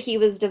believe that he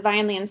was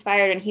divinely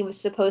inspired and he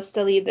was supposed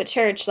to lead the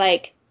church,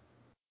 like,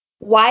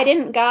 why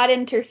didn't God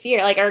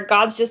interfere? Like, or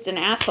God's just an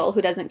asshole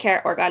who doesn't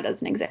care, or God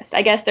doesn't exist.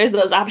 I guess there's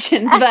those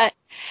options, but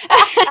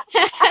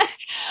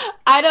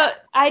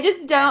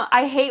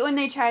I hate when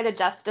they try to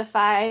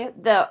justify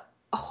the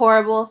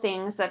horrible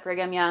things that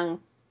Brigham Young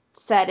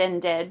said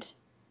and did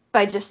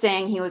by just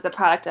saying he was a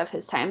product of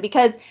his time,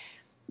 because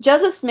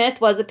Joseph Smith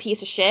was a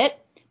piece of shit,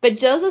 but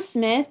Joseph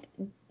Smith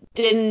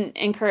didn't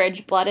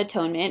encourage blood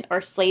atonement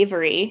or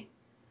slavery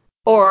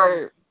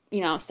or,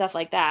 stuff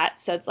like that.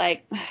 So it's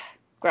like,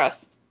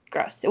 gross.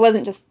 It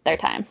wasn't just their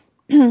time.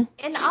 And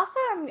also,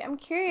 I'm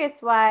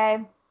curious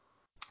why.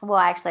 Well,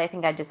 actually, I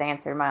think I just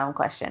answered my own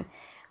question.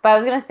 But I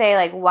was gonna say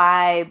like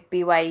why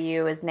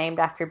BYU is named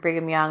after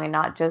Brigham Young and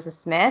not Joseph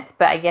Smith.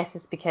 But I guess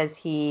it's because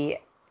he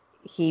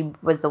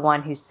was the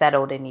one who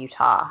settled in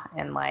Utah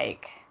and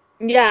like.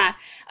 Yeah.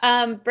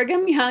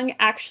 Brigham Young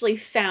actually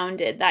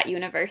founded that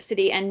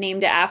university and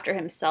named it after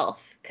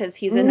himself because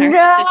he's a narcissistic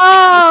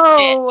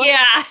No!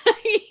 Yeah.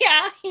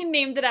 Yeah, he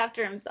named it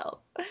after himself.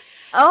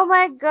 Oh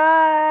my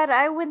God,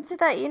 I went to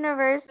that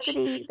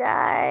university, you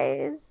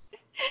guys.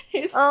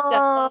 He's so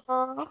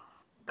Oh,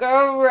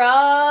 gross.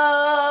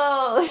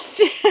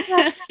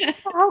 that's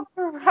so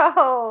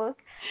gross.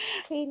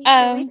 Katie,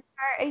 should we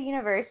start a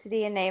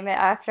university and name it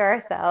after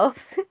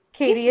ourselves?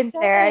 Katie and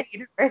Sarah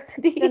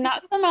University. The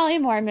Not Somali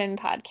Mormon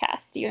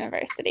Podcast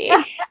University.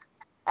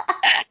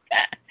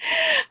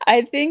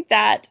 I think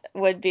that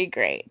would be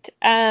great.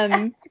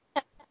 So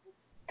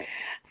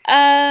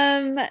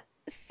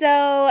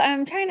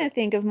I'm trying to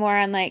think of more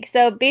on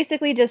so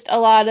basically just a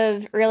lot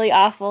of really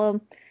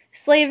awful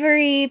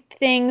slavery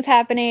things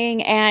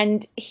happening,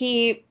 and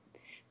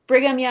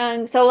Brigham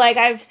Young, so like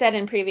I've said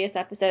in previous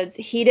episodes,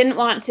 he didn't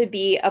want to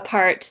be a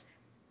part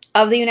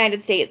of the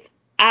United States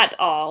at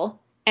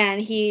all,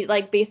 and he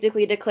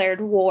basically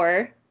declared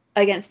war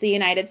against the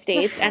United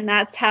States, and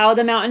that's how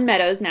the Mountain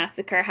Meadows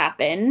massacre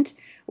happened,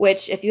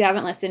 which if you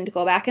haven't listened,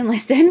 go back and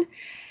listen.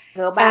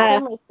 Go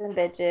back and listen,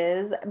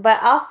 bitches.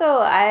 But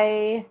also,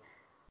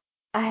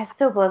 it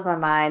still blows my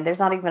mind. There's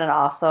not even an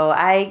also.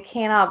 I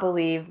cannot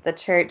believe the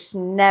church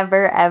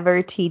never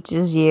ever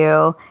teaches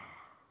you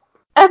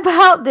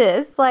about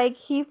this. Like,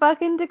 he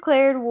fucking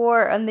declared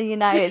war on the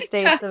United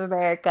States of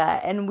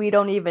America, and we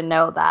don't even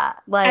know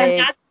that. And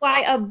that's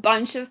why a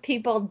bunch of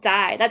people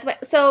died. That's why.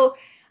 So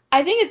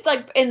I think it's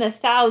in the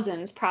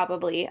thousands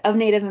probably of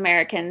Native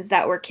Americans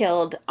that were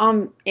killed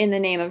in the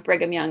name of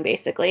Brigham Young,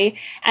 basically.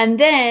 And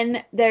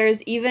then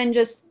there's even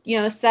just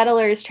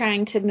settlers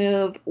trying to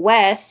move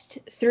west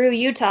through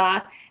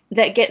Utah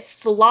that get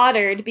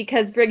slaughtered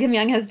because Brigham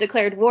Young has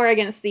declared war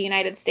against the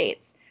United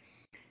States.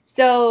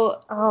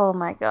 So, oh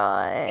my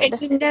God.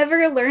 And you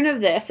never learn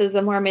of this as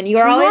a Mormon.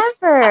 You're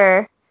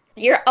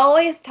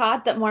always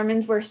taught that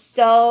Mormons were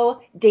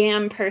so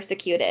damn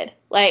persecuted.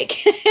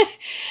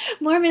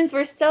 Mormons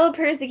were so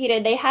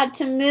persecuted. They had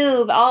to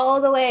move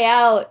all the way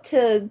out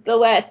to the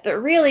west.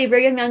 But really,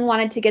 Brigham Young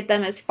wanted to get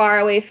them as far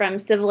away from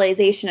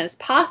civilization as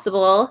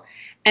possible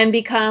and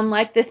become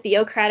like the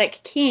theocratic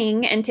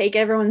king and take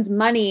everyone's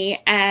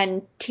money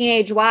and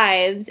teenage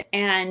wives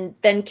and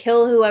then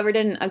kill whoever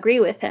didn't agree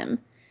with him.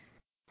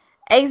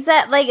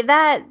 Exactly.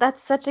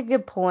 That's such a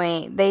good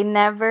point. They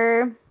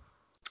never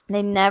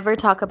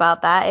talk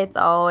about that. It's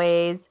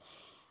always,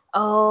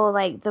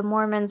 the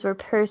Mormons were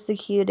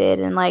persecuted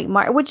and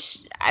which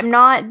I'm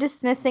not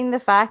dismissing the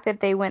fact that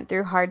they went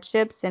through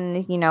hardships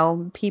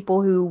and,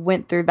 people who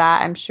went through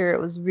that, I'm sure it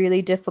was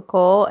really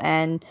difficult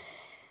and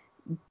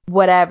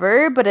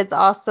whatever, but it's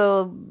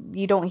also,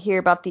 you don't hear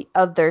about the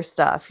other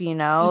stuff,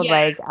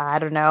 Yeah. I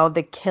don't know,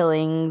 the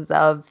killings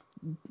of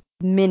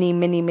many,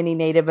 many, many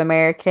Native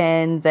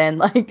Americans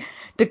and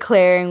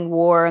declaring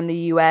war on the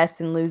U.S.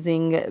 and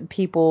losing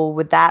people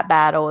with that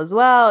battle as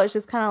well. It's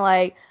just kind of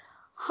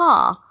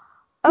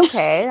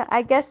okay,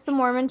 I guess the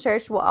Mormon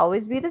Church will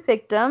always be the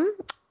victim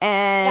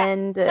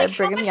and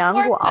Brigham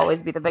Young will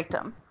always be the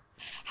victim.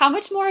 How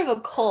much more of a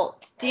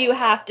cult do you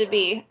have to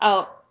be?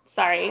 Oh,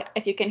 sorry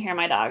if you can hear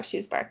my dog.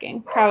 She's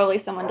barking. Probably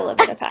someone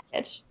delivered a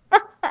package.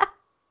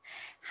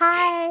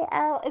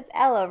 Hi, it's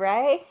Ella,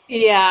 right?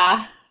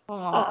 Yeah.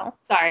 Oh,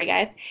 sorry,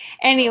 guys.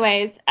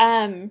 Anyways,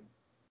 how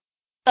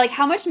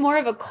much more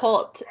of a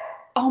cult?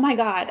 Oh my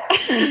God.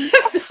 Sorry.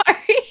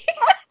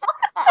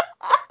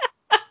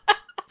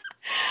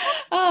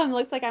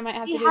 Looks like I might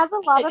have to do. She has a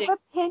lot of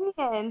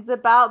opinions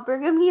about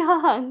Brigham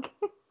Young.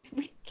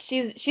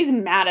 She's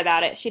mad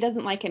about it. She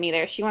doesn't like him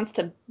either. She wants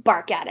to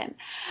bark at him.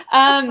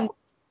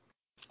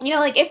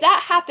 If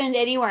that happened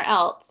anywhere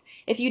else,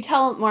 if you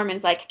tell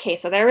Mormons okay,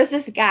 so there was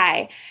this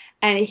guy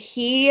and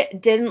he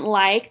didn't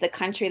like the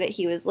country that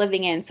he was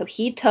living in, so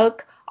he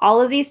took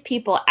all of these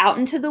people out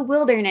into the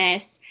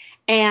wilderness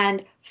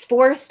and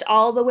forced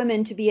all the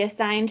women to be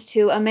assigned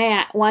to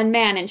one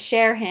man and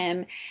share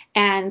him,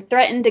 and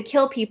threatened to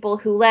kill people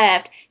who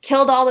left,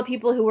 killed all the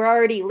people who were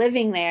already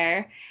living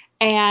there,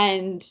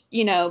 and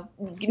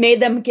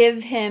made them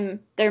give him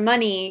their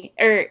money,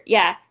 or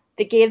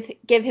they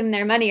give him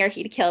their money or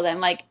he'd kill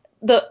them.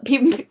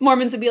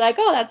 Mormons would be like,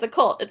 oh, that's a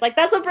cult. It's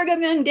that's what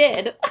Brigham Young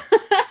did.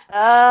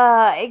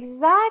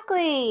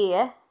 Exactly.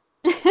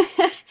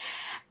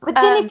 But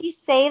then if you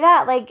say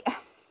that,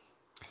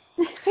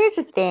 here's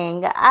the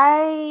thing.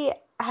 I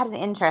had an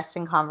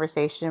interesting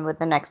conversation with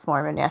the next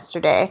Mormon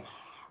yesterday,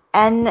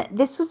 and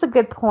this was a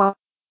good point.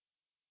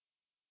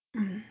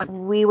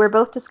 We were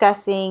both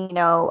discussing,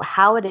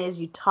 how it is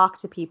you talk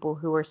to people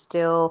who are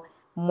still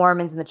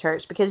Mormons in the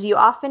church, because you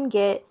often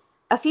get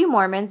a few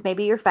Mormons,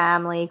 maybe your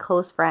family,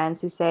 close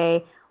friends, who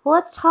say, well,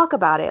 let's talk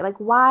about it. Like,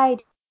 why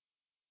did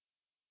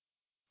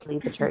you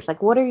leave the church?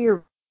 Like, what are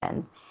your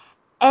reasons?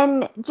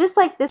 And just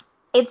like this,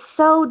 it's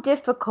so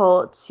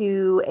difficult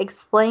to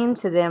explain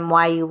to them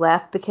why you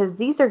left, because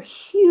these are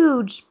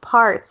huge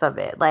parts of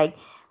it. Like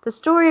the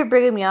story of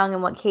Brigham Young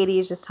and what Katie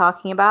is just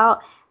talking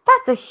about,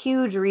 that's a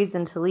huge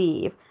reason to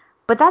leave.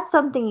 But that's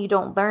something you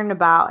don't learn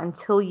about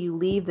until you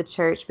leave the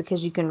church,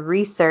 because you can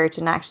research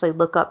and actually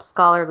look up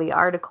scholarly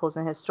articles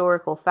and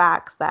historical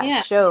facts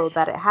that show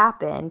that it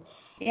happened.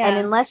 And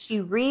unless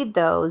you read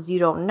those, you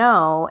don't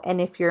know.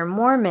 And if you're a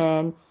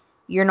Mormon,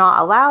 you're not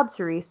allowed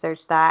to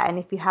research that. And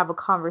if you have a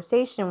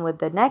conversation with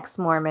the next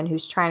Mormon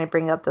who's trying to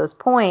bring up those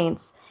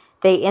points,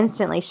 they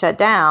instantly shut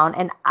down.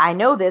 And I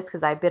know this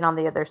because I've been on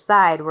the other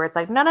side, where it's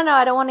like, no,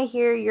 I don't want to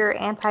hear your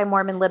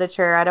anti-Mormon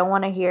literature. I don't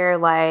want to hear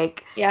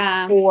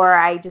or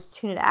I just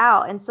tune it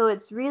out. And so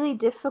it's really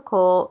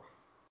difficult.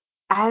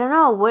 I don't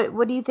know.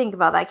 What do you think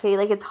about that, Katie?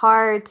 Like, it's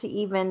hard to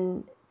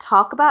even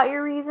talk about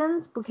your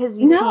reasons because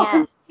you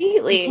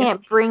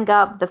can't bring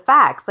up the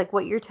facts. Like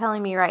what you're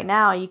telling me right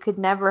now, you could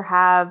never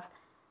have,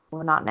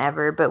 well, not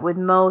never, but with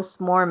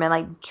most Mormon,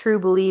 like true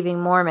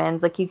believing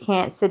Mormons, like you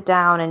can't sit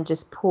down and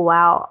just pull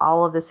out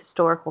all of this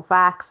historical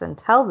facts and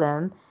tell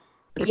them,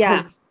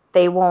 because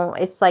they won't.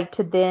 It's like,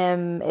 to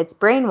them, it's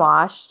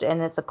brainwashed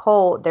and it's a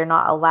cult. They're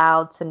not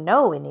allowed to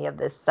know any of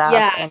this stuff.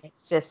 And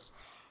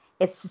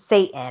it's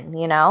Satan,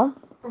 you know?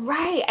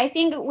 Right. I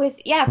think with,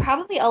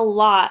 probably a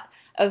lot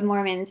of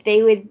Mormons,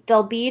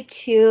 they'll be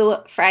too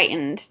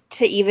frightened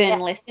to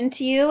even listen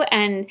to you,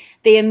 and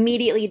they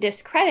immediately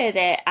discredit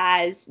it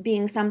as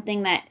being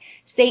something that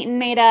Satan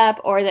made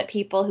up or that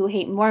people who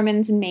hate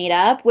Mormons made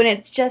up, when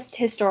it's just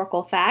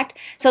historical fact.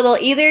 So they'll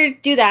either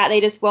do that, they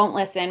just won't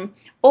listen,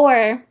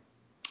 or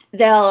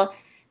they'll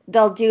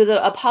do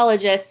the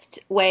apologist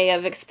way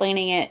of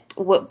explaining it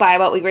by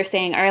what we were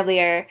saying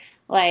earlier,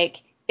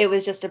 like it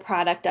was just a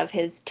product of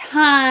his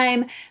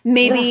time.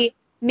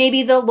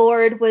 Maybe the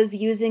Lord was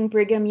using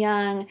Brigham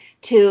Young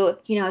to,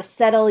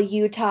 settle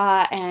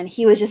Utah, and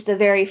he was just a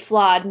very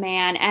flawed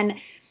man. And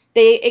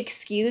they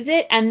excuse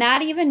it, and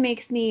that even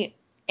makes me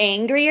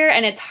angrier,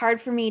 and it's hard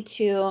for me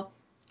to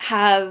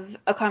have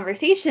a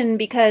conversation,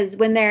 because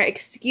when they're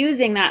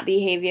excusing that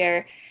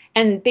behavior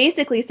and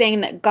basically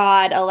saying that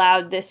God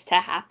allowed this to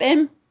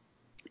happen,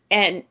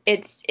 and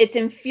it's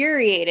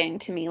infuriating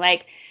to me.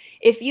 Like,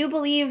 if you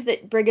believe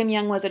that Brigham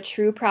Young was a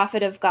true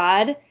prophet of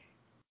God,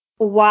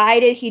 why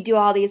did he do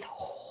all these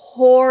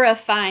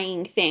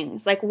horrifying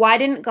things? Like, why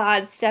didn't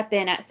God step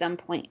in at some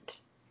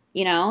point?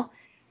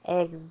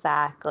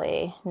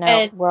 Exactly.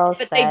 No, well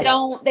said.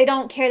 But they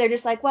don't care. They're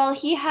just like, well,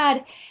 he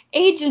had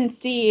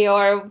agency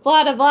or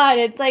blah, blah, blah.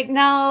 It's like,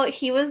 no,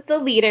 he was the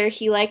leader.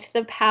 He liked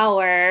the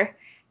power,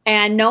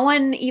 and no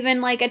one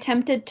even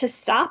attempted to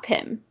stop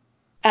him.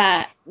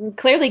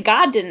 Clearly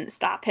God didn't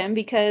stop him,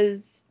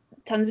 because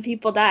tons of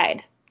people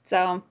died.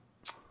 So.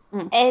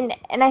 And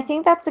I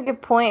think that's a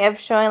good point of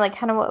showing,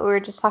 kind of what we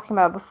were just talking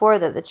about before,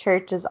 that the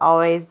church is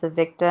always the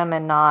victim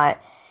and not,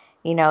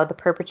 the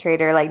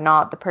perpetrator,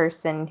 not the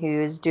person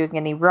who's doing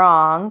any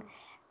wrong.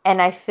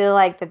 And I feel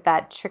like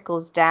that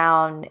trickles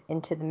down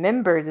into the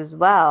members as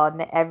well, and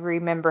that every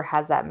member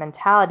has that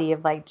mentality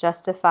of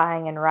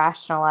justifying and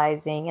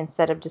rationalizing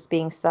instead of just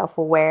being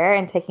self-aware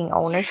and taking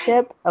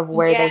ownership of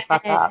where they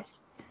fuck up.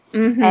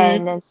 Mm-hmm.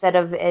 And instead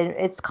of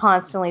it's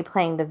constantly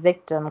playing the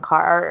victim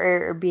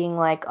card, or being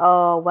like,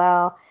 oh,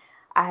 well,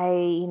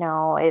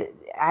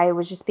 I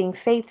was just being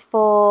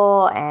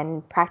faithful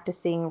and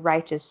practicing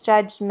righteous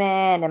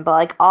judgment, and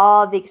but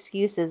all the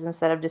excuses,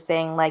 instead of just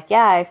saying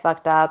yeah, I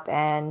fucked up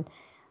and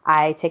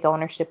I take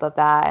ownership of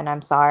that and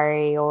I'm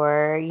sorry,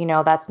 or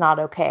that's not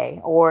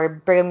okay, or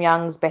Brigham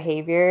Young's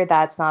behavior,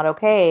 that's not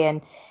okay.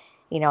 And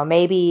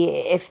maybe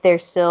if they're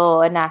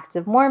still an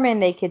active Mormon,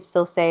 they could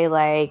still say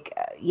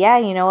yeah,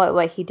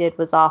 what he did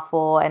was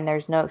awful and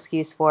there's no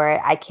excuse for it.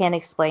 I can't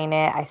explain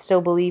it. I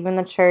still believe in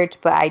the church,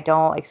 but I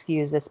don't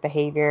excuse this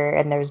behavior,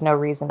 and there's no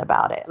reason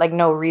about it.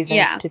 No reason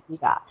to do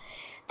that.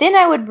 Then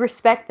I would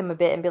respect them a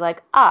bit and be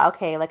like,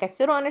 okay, I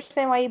still don't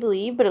understand why you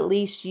believe, but at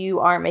least you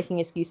aren't making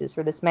excuses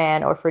for this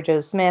man or for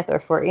Joe Smith or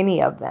for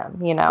any of them,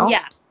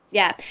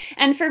 Yeah.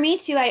 And for me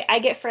too, I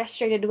get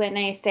frustrated when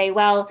they say,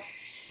 well,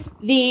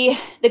 the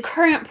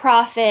current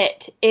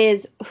prophet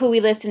is who we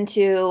listen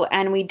to,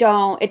 and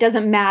it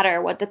doesn't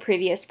matter what the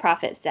previous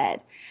prophet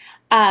said.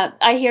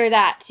 I hear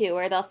that too,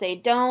 where they'll say,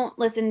 don't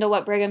listen to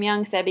what Brigham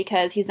Young said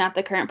because he's not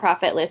the current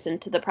prophet, listen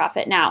to the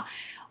prophet now.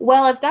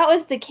 Well, if that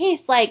was the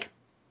case,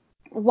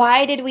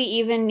 why did we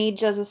even need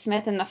Joseph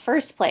Smith in the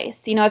first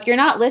place? If you're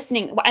not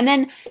listening, and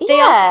then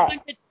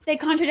they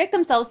contradict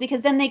themselves,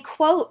 because then they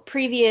quote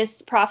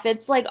previous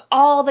prophets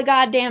all the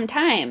goddamn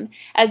time,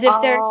 as if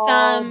they're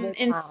some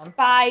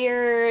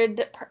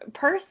inspired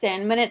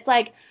person. When it's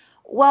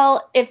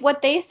well, if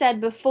what they said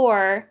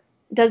before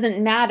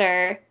doesn't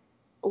matter,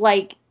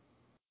 why?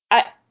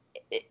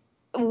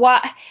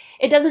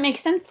 It doesn't make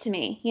sense to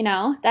me.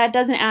 That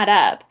doesn't add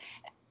up.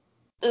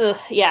 ugh,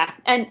 yeah.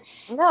 And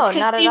No, because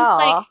not at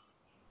all.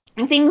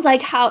 things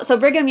like how, so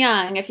Brigham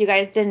Young, if you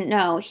guys didn't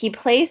know, he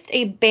placed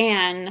a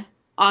ban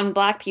on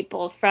black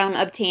people from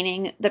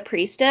obtaining the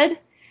priesthood,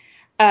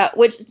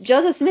 which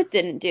Joseph Smith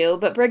didn't do,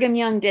 but Brigham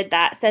Young did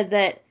that, said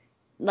that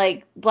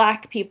like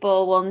black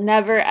people will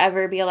never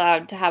ever be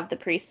allowed to have the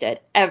priesthood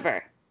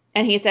ever.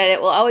 And he said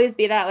it will always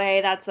be that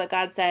way. That's what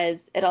God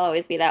says. It'll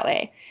always be that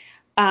way.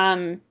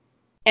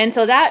 And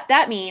so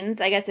that means,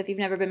 I guess, if you've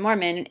never been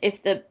Mormon,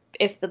 if the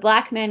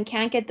black men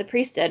can't get the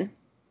priesthood,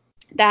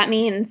 that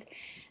means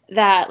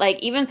that like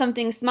even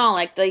something small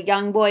like the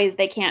young boys,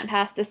 they can't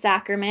pass the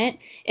sacrament.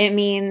 It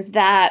means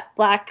that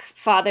black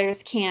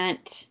fathers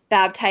can't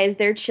baptize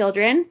their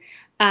children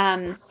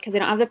because they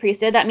don't have the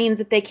priesthood. That means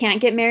that they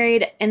can't get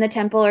married in the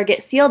temple or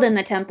get sealed in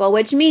the temple,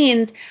 which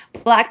means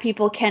black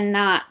people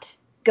cannot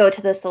go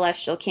to the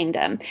celestial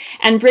kingdom.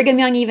 And Brigham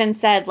Young even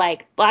said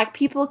like black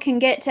people can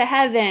get to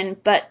heaven,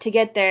 but to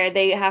get there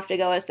they have to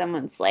go as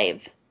someone's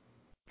slave.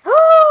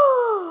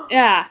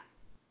 Yeah.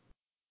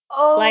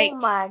 Oh Like,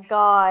 my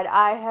God,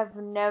 I have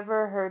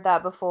never heard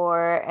that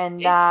before, and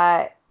it's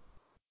that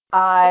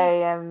I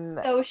am.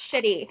 so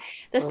shitty.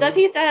 The stuff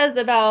he says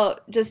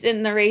about just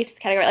in the race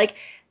category, like,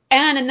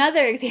 and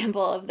another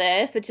example of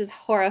this, which is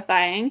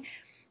horrifying,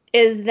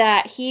 is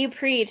that he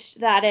preached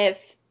that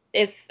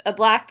if a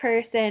black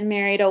person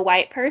married a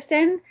white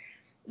person,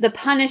 the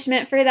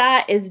punishment for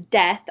that is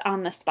death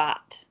on the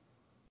spot.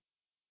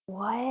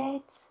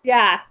 What?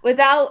 Yeah,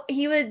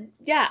 he would,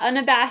 yeah,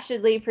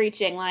 unabashedly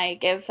preaching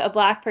like if a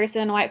black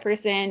person and a white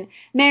person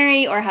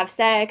marry or have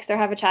sex or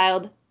have a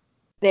child,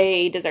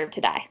 they deserve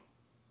to die,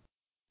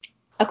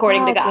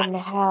 according to God. Fucking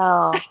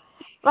hell.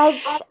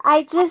 Like,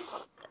 I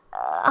just.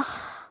 Uh,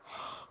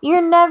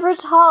 you're never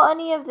taught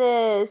any of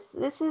this.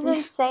 This is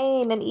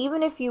insane. And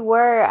even if you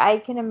were, I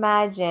can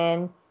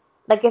imagine,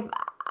 like,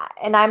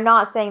 and I'm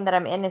not saying that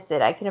I'm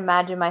innocent, I can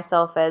imagine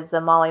myself as a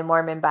Molly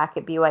Mormon back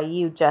at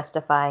BYU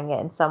justifying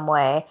it in some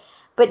way.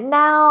 But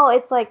now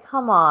it's like,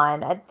 come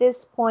on. At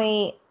this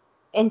point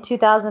in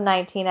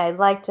 2019, I'd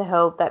like to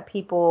hope that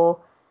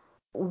people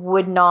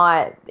would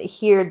not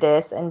hear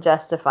this and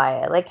justify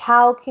it. Like,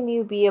 how can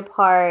you be a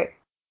part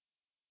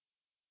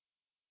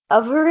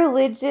of a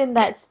religion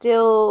that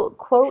still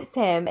quotes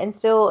him and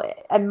still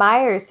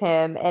admires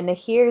him and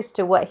adheres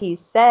to what he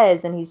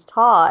says and he's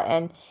taught?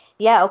 And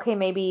yeah, okay,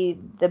 maybe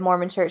the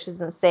Mormon church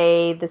doesn't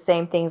say the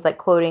same things like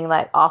quoting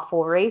like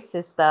awful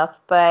racist stuff,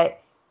 but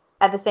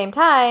at the same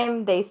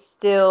time, they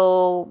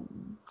still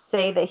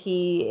say that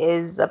he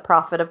is a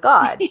prophet of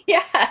God.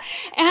 Yeah.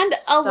 And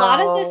a lot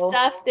of the So,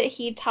 stuff that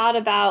he taught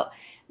about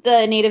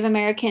the Native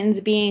Americans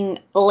being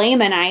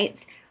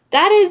Lamanites,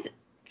 that is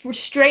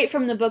straight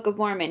from the Book of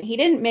Mormon. He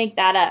didn't make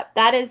that up.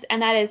 That is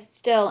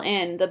still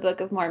in the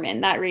Book of Mormon,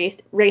 that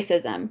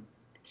racism.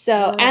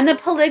 So, and the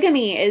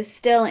polygamy is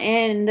still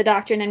in the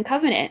Doctrine and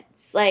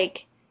Covenants.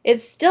 Like,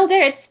 it's still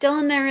there. It's still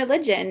in their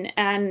religion,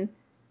 and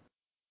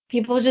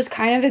people just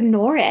kind of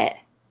ignore it.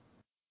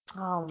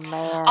 oh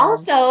man.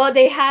 Also,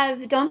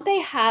 don't they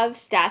have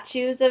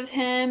statues of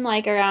him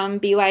like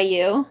around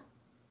BYU?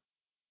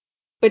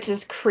 Which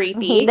is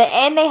creepy.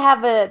 And they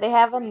have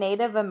a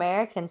Native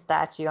American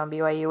statue on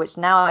BYU, which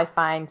now I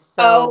find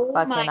so Oh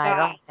my fucking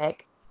God.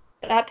 ironic.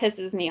 That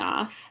pisses me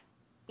off.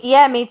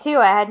 Yeah, me too.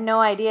 I had no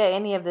idea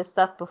any of this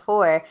stuff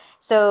before.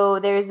 So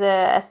there's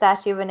a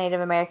statue of a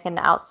Native American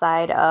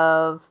outside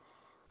of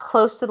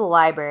close to the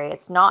library.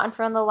 It's not in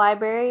front of the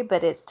library,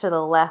 but it's to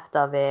the left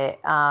of it,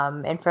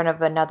 in front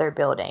of another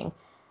building.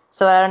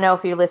 So I don't know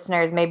if you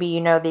listeners, maybe you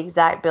know the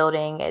exact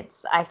building.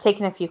 I've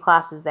taken a few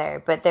classes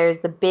there, but there's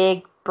the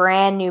big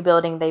brand new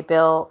building they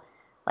built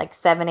like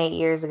 7, 8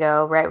 years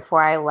ago, right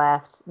before I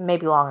left,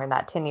 maybe longer than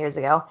that, 10 years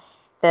ago.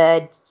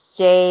 The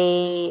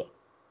J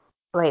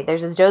Wait,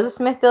 there's a Joseph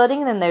Smith building,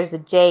 and then there's a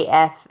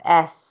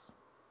JFS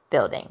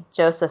building,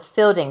 Joseph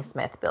Fielding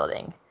Smith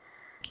building.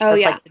 Oh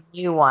That's yeah. like the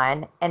new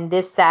one. And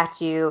this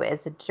statue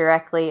is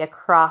directly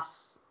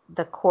across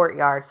the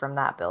courtyard from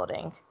that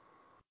building.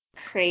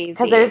 Because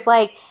Crazy.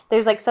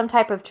 there's like some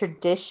type of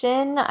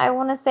tradition, I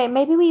want to say.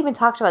 Maybe we even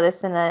talked about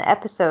this in an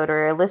episode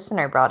or a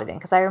listener brought it in.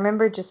 Because I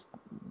remember just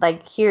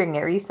like hearing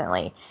it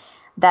recently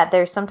that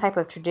there's some type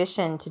of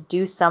tradition to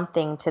do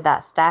something to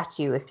that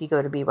statue if you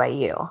go to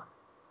BYU.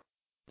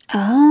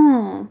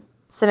 Oh.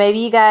 So maybe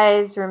you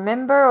guys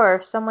remember, or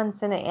if someone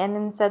sent it in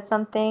and said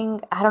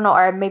something, I don't know,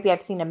 or maybe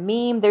I've seen a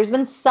meme. There's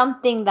been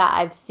something that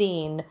I've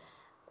seen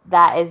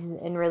that is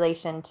in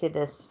relation to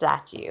this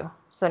statue.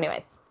 So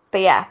anyways,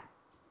 but yeah.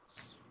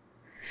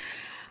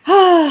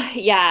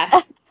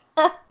 Yeah.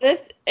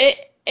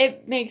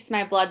 It makes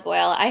my blood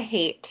boil. I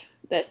hate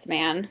this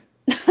man.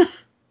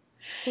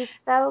 He's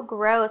so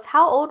gross.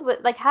 How old was,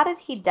 like, how did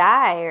he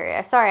die?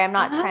 Or, sorry, I'm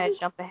not trying Um, to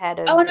jump ahead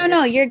oh of no, your.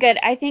 no, you're good.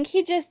 I think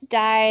he just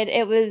died.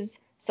 It was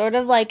sort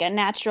of like a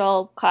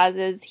natural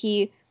causes.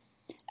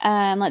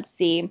 Let's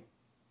see.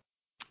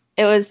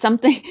 It was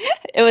something,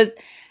 it was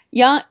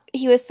young,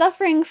 he was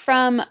suffering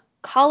from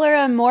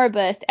cholera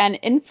morbus and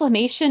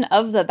inflammation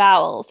of the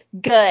bowels.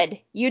 Good.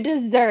 You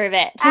deserve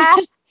it. Ah!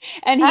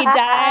 And he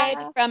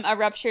died from a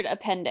ruptured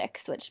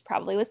appendix, which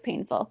probably was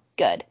painful.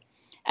 Good.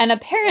 And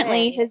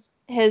apparently Good.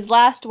 his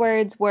last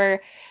words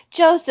were,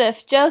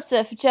 Joseph,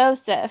 Joseph,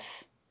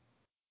 Joseph.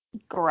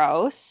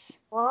 Gross.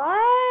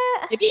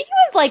 What? Maybe he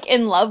was like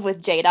in love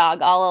with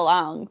J-Dog all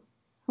along.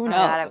 Who Oh my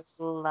knows? God, I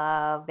would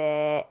love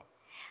it.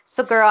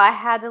 So, girl, I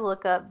had to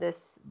look up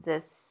this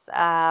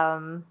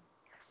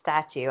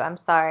statue. I'm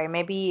sorry,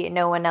 maybe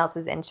no one else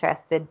is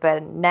interested,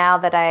 but now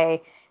that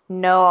I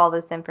know all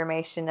this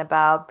information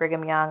about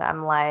Brigham Young,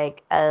 I'm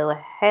like, oh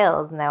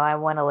hells no, I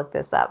want to look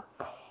this up.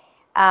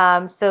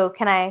 So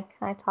can I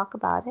talk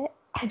about it?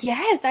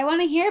 Yes, I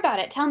want to hear about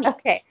it. Tell me.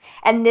 Okay.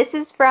 And this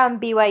is from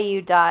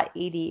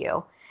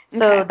byu.edu.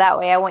 So Okay. that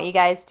way I want you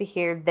guys to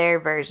hear their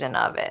version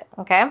of it.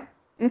 Okay?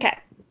 Okay.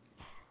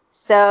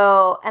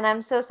 So, and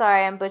I'm so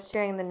sorry, I'm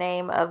butchering the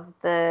name of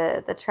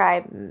the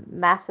tribe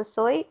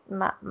Massasoit.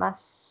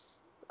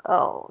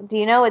 Do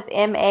you know it's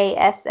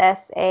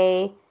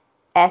Massasoit?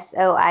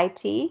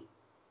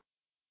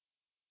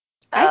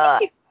 I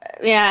think,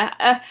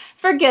 yeah,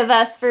 forgive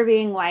us for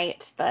being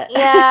white, but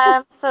Yeah,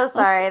 I'm so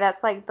sorry.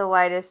 That's like the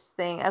whitest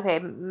thing. Okay,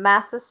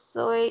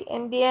 Massasoit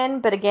Indian,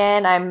 but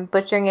again, I'm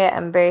butchering it.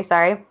 I'm very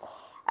sorry.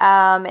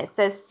 It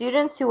says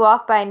students who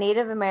walk by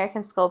Native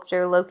American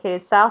sculpture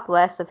located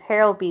southwest of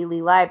Harold B.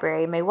 Lee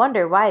Library may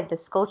wonder why the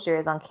sculpture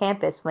is on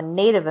campus when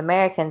Native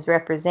Americans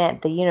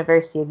represent the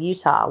University of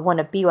Utah, one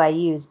of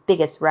BYU's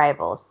biggest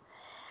rivals.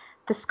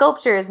 The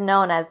sculpture is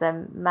known as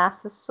the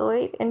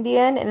Massasoit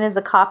Indian and is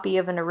a copy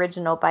of an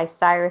original by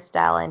Cyrus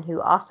Dallin,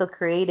 who also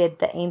created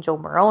the Angel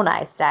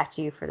Moroni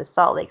statue for the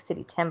Salt Lake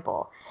City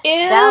Temple.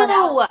 ew,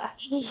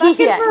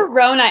 fucking Yeah,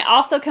 Moroni.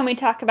 Also, can we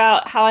talk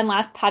about how on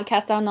last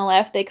podcast on the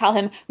left they call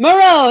him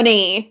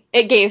Moroni?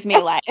 It gave me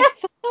life.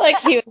 Like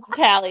he was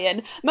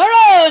Italian.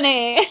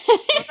 Moroni.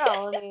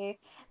 Moroni.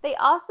 They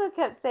also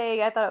kept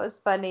saying, I thought it was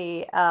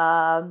funny,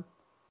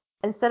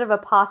 instead of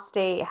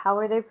apostate, how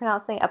were they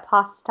pronouncing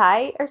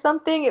apostate or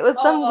something? It was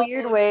some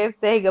weird Oh, way of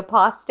saying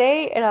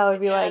apostate, and I would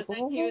be yeah. like, And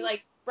then he what?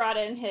 like brought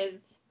in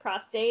his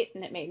prostate,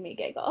 and it made me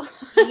giggle.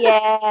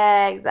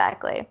 Yeah,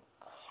 exactly.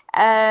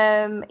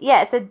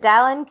 Yeah, so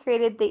Dallin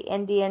created the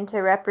Indian to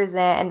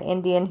represent an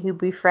Indian who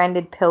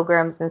befriended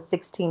pilgrims in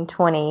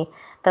 1620.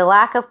 The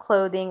lack of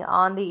clothing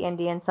on the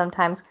Indian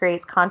sometimes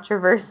creates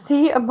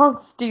controversy among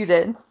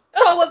students.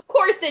 Oh, of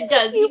course it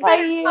does. You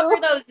better BYU. cover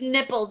those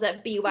nipples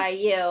at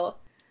BYU.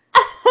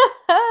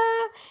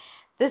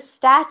 The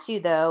statue,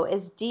 though,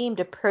 is deemed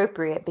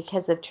appropriate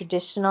because of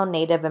traditional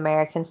Native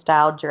American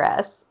style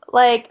dress.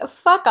 Like,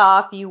 fuck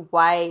off, you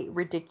white,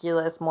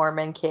 ridiculous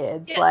Mormon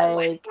kids. Yeah,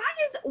 Like,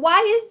 why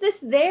is this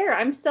there?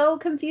 I'm so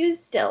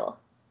confused still.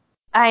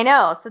 I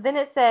know. So then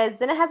it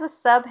has a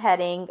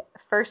subheading,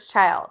 first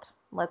child.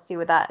 Let's see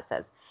what that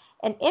says.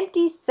 An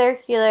empty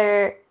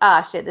circular,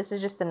 shit, this is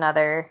just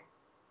another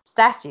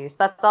statue. So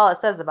that's all it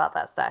says about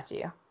that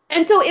statue.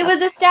 And so it was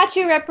a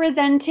statue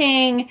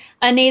representing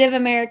a Native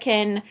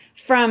American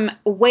from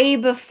way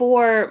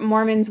before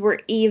Mormons were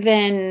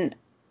even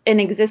in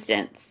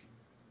existence.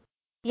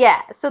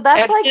 Yeah, so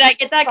that's like Did I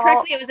get that salt.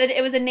 correctly?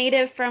 It was a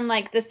native from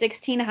like the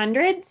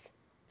 1600s.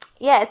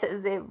 Yeah, it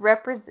says it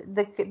represent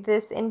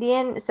this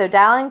Indian. So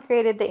Dallin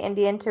created the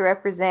Indian to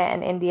represent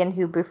an Indian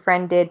who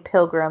befriended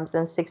pilgrims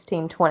in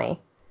 1620.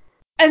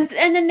 And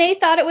then they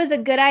thought it was a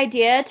good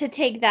idea to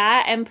take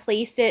that and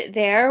place it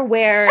there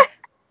where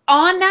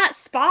on that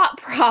spot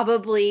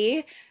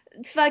probably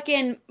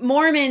fucking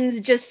Mormons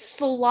just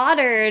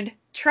slaughtered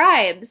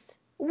tribes.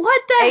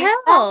 What the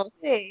hell?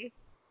 Exactly.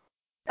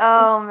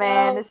 Oh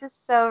man, Well, this is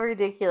so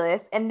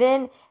ridiculous. And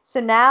then so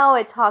now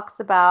it talks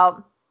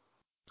about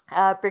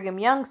Brigham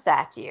Young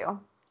statue.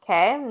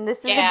 Okay, and this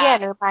is yeah.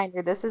 again a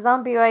reminder. This is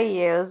on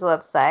BYU's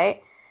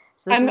website.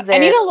 So this is I need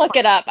their to look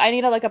it up. I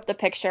need to look up the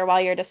picture while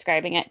you're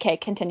describing it. Okay,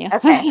 continue.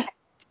 okay.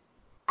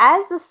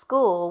 As the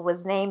school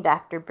was named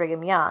after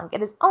Brigham Young,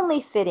 it is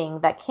only fitting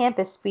that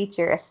campus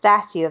feature a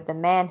statue of the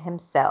man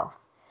himself.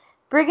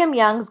 Brigham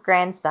Young's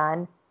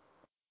grandson,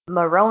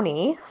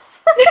 Moroni.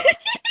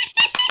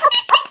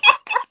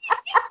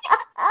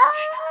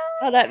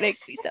 Oh, that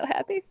makes me so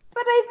happy.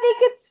 But I think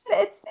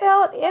it's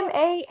spelled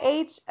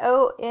Mahonri.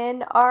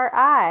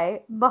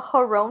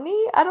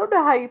 Maharoni? I don't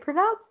know how you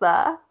pronounce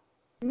that.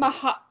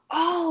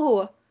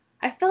 Oh,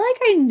 I feel like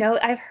I know.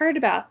 I've heard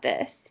about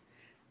this.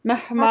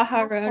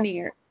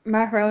 Maharoni or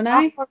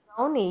Maharoni?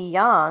 Maharoni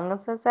Young,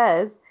 that's what it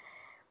says.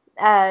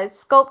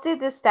 Sculpted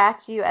the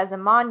statue as a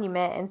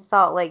monument in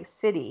Salt Lake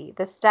City.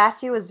 The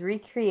statue was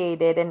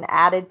recreated and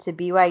added to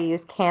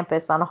BYU's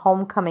campus on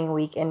homecoming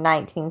week in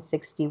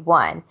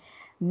 1961.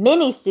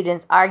 Many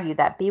students argue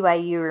that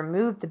BYU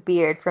removed the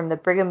beard from the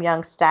Brigham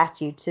Young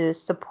statue to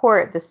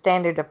support the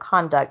standard of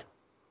conduct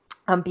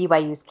on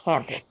BYU's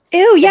campus.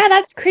 Ew, yeah,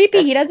 that's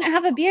creepy. He doesn't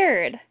have a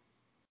beard.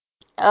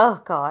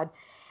 Oh, God.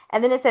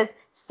 And then it says,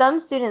 some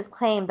students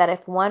claim that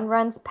if one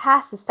runs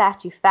past the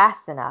statue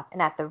fast enough and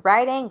at the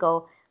right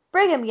angle,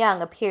 Brigham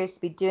Young appears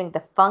to be doing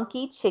the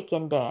funky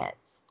chicken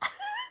dance.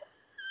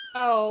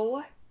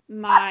 Oh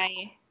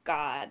my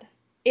God.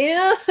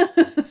 Ew.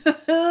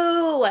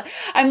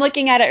 I'm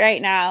looking at it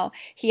right now.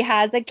 He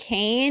has a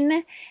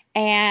cane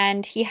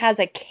and he has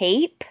a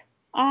cape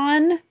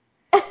on.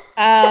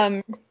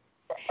 Um,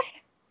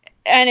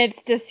 and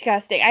it's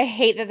disgusting. I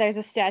hate that there's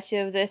a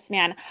statue of this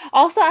man.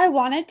 Also, I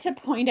wanted to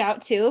point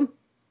out too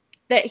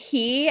that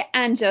he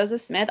and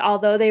Joseph Smith,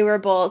 although they were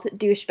both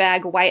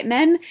douchebag white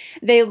men,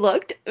 they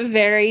looked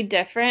very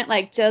different.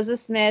 Like Joseph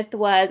Smith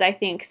was, I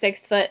think,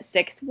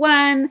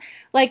 6'6'1",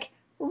 like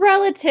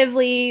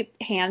relatively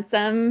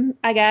handsome,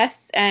 I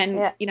guess,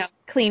 and Yeah.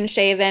 clean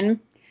shaven.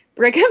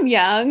 Brigham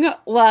Young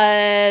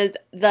was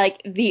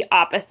like the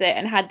opposite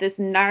and had this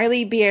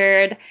gnarly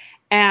beard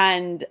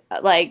and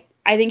like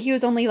I think he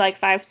was only like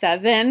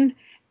 5'7"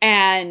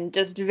 and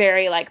just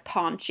very like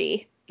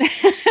paunchy.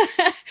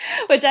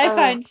 Which I Oh,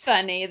 find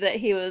funny that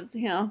he was,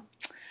 what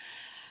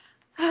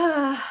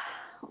a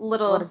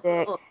little,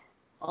 dick.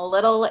 a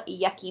little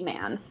yucky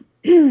man.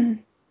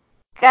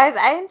 Guys,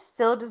 I am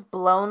still just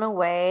blown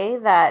away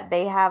that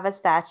they have a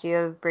statue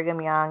of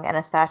Brigham Young and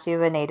a statue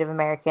of a Native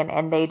American,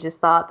 and they just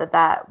thought that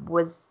that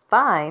was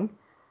fine.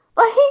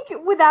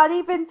 Like, without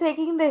even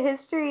taking the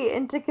history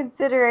into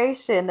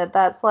consideration,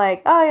 that's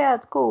like, oh yeah,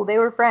 it's cool. They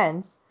were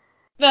friends.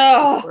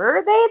 Oh,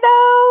 Were they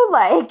though?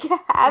 Like,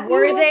 have you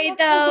were looked they up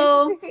the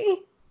though?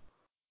 history?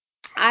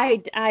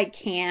 I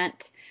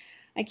can't.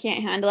 I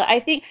can't handle it.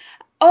 I think.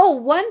 Oh,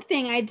 one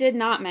thing I did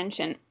not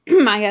mention,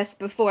 I guess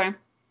before.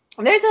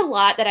 There's a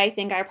lot that I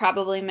think I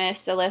probably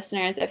missed. The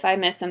listeners, if I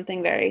missed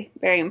something very,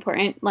 very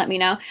important, let me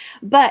know.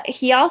 But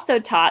he also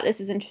taught,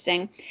 this is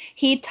interesting,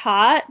 he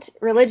taught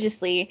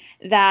religiously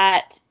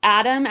that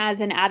Adam, as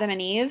in Adam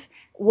and Eve,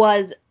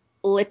 was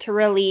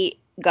literally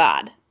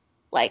God,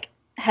 like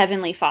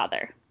Heavenly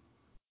Father.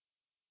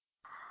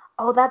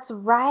 Oh, that's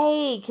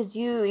right, because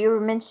you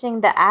were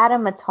mentioning the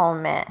Adam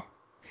atonement.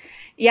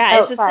 Yeah, Oh,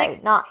 it's just sorry,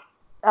 like, not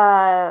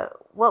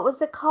what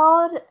was it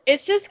called?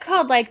 it's just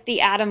called like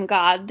the Adam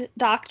God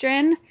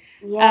doctrine.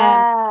 Um,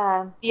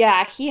 Yeah.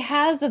 Yeah, he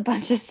has a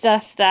bunch of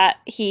stuff that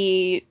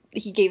he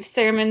gave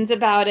sermons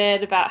about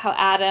it, about how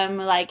Adam,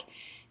 like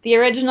the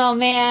original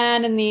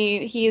man and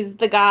he's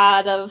the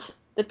God of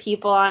the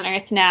people on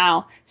earth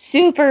now.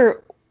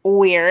 Super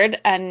weird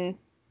and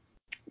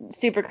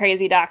super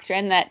crazy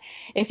doctrine that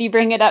if you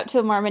bring it up to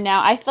a Mormon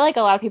now, I feel like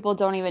a lot of people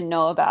don't even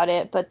know about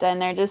it, but then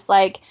they're just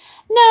like,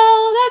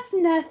 no, that's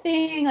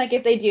nothing. Like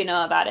if they do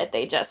know about it,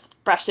 they just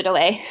brush it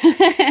away.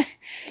 Oh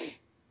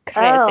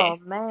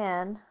Crazy.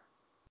 man.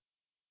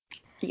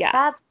 Yeah.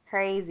 That's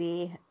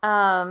crazy.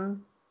 Guys,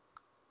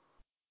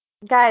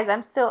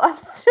 I'm still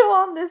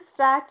on this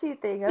statue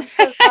thing. I'm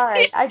so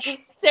sorry.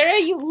 Sarah,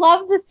 you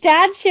love the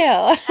statue.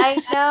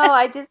 I know,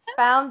 I just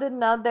found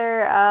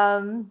another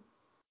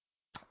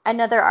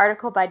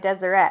article by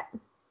Deseret,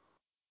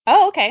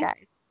 Oh, okay. guys.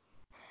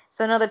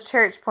 So another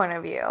church point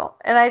of view.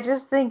 And I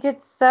just think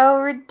it's so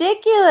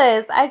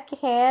ridiculous. I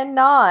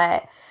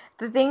cannot.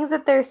 The things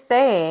that they're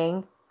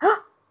saying.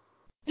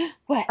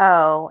 What?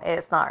 Oh,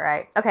 it's not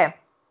right. Okay.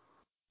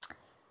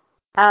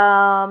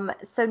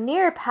 So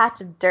near a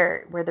patch of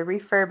dirt where the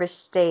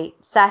refurbished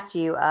state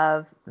statue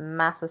of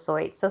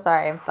Massasoit, so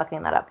sorry, I'm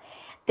fucking that up.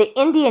 The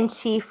Indian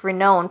chief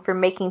renowned for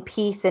making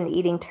peace and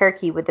eating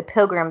turkey with the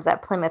pilgrims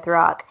at Plymouth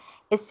Rock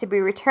is to be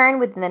returned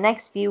within the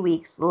next few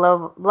weeks.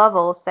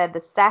 Lovell said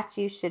the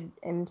statue should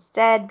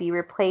instead be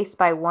replaced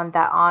by one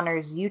that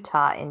honors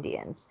Utah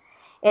Indians.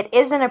 It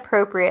isn't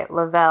appropriate,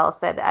 Lavelle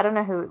said. I don't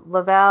know who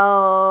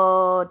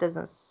Lavelle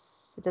doesn't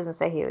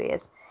say who he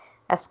is.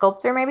 A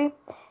sculptor maybe?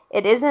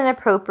 It isn't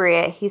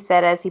appropriate, he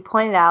said as he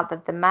pointed out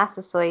that the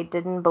Massasoit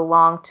didn't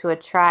belong to a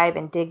tribe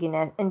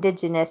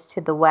indigenous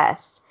to the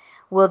West.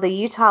 Will the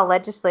Utah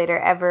legislature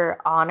ever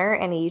honor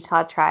any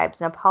Utah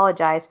tribes and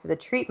apologize for the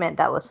treatment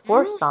that was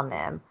forced on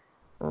them?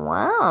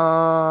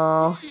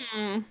 Wow.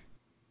 Mm.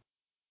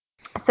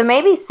 So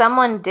maybe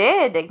someone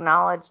did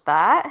acknowledge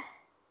that.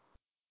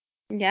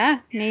 Yeah,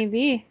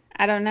 maybe.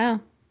 I don't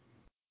know.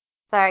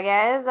 Sorry,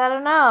 guys. I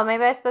don't know.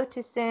 Maybe I spoke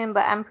too soon,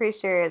 but I'm pretty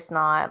sure it's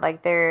not. Like,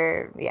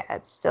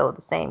 it's still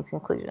the same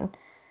conclusion.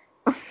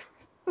 Sorry,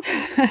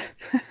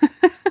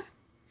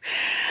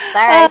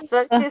 I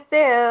spoke Oh. too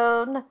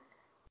soon.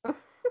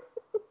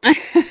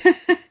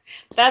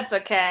 That's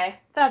okay.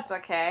 That's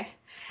okay.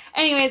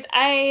 Anyways,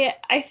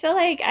 I feel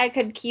like I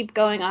could keep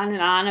going on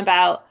and on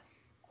about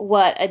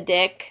what a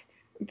dick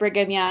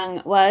Brigham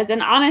Young was,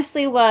 and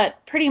honestly,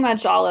 what pretty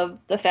much all of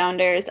the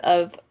founders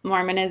of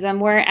Mormonism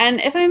were. And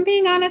if I'm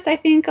being honest, I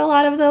think a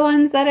lot of the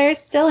ones that are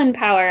still in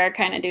power are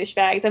kind of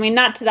douchebags. I mean,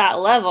 not to that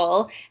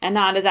level and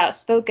not as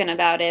outspoken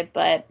about it,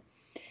 but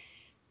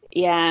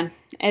yeah,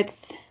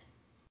 it's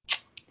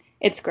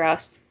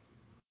gross.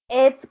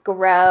 It's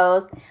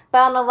gross. But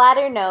on a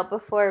lighter note,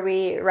 before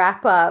we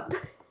wrap up,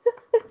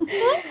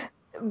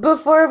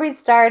 before we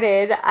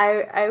started,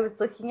 I was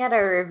looking at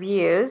our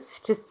reviews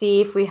to see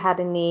if we had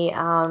any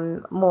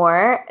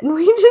more, and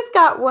we just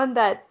got one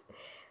that's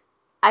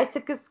I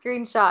took a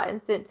screenshot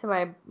and sent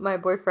to my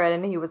boyfriend,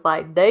 and he was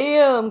like,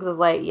 damn, because I was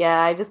like,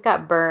 yeah, I just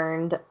got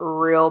burned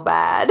real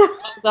bad.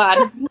 Oh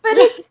God. But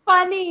it's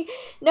funny.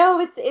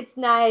 No, it's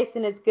nice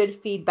and it's good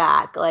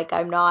feedback. Like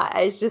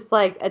it's just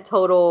like a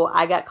total,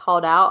 I got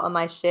called out on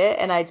my shit,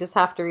 and I just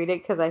have to read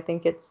it because I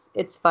think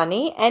it's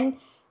funny, and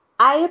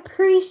I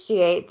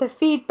appreciate the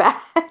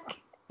feedback.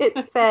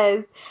 It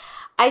says,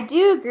 I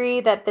do agree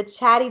that the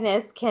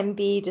chattiness can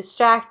be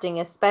distracting,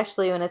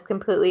 especially when it's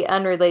completely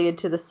unrelated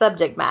to the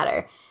subject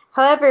matter.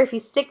 However, if you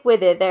stick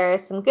with it, there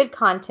is some good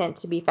content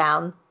to be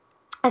found,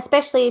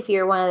 especially if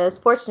you're one of those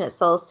fortunate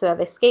souls to have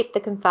escaped the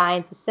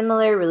confines of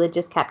similar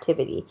religious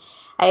captivity.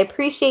 I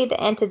appreciate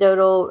the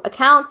anecdotal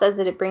accounts as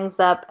it brings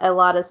up a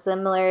lot of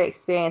similar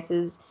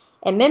experiences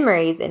and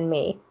memories in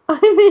me.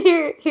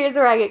 Here's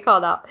where I get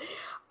called out.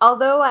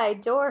 Although I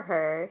adore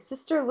her,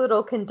 Sister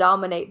Little can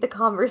dominate the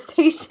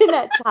conversation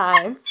at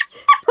times.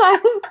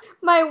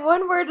 My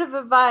one word of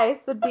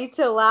advice would be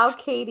to allow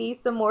Katie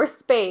some more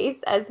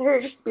space, as her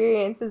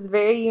experience is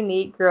very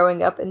unique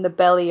growing up in the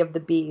belly of the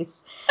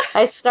beast.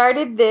 I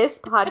started this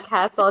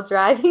podcast while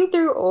driving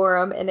through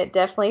Orem, and it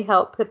definitely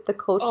helped put the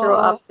cultural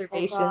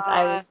observations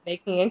I was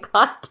making in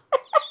context.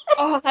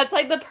 Oh, that's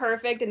like the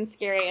perfect and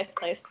scariest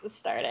place to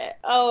start it.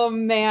 Oh,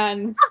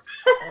 man.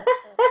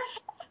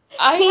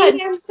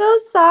 Katie, I'm so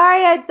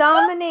sorry I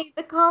dominate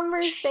the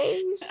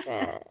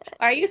conversation.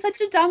 Are you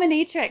such a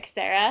dominatrix,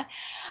 Sarah?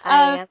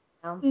 I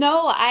am.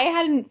 No, I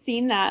hadn't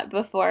seen that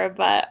before,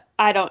 but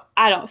I don't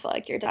feel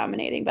like you're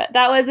dominating. But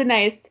that was a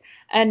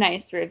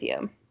nice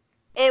review.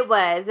 It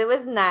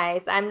was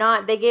nice.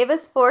 They gave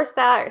us 4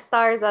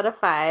 stars out of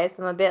 5,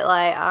 so I'm a bit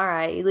like, all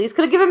right, at least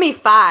could have given me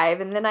 5,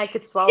 and then I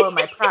could swallow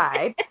my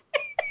pride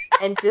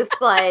and just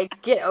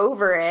like get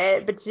over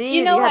it. But geez,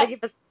 you had to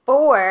give us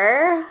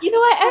 4. You know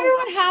what?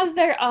 Everyone has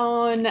their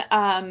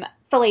own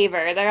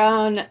flavor, their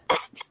own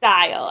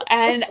style,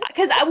 and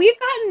because we've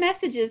gotten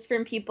messages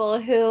from people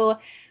who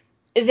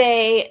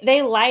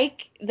they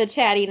like the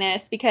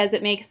chattiness because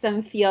it makes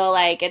them feel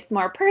like it's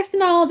more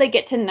personal. They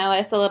get to know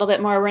us a little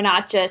bit more. We're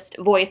not just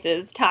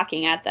voices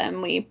talking at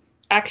them. We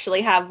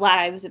actually have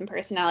lives and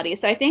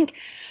personalities. So I think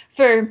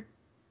for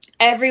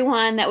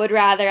everyone that would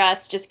rather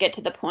us just get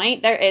to the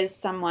point, there is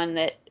someone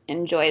that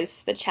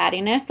enjoys the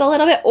chattiness a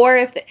little bit. Or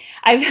if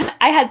I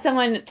had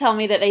someone tell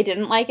me that they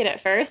didn't like it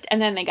at first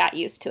and then they got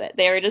used to it.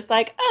 They were just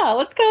like, oh,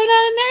 what's going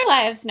on in their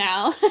lives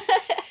now?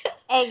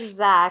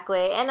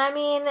 Exactly. And I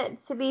mean,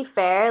 to be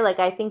fair, like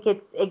I think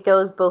it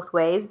goes both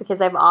ways,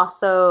 because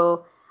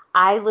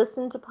I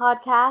listen to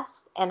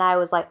podcasts and I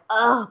was like,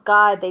 oh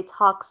God, they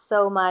talk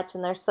so much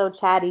and they're so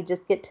chatty,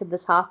 just get to the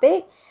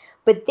topic.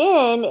 But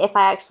then if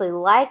I actually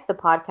like the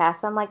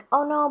podcast, I'm like,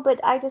 oh no,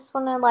 but I just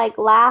want to like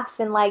laugh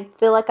and like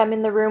feel like I'm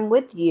in the room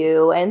with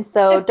you. And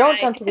so don't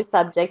jump to the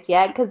subject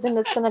yet, because then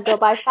it's going to go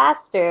by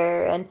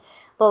faster and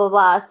blah, blah,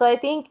 blah. So I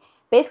think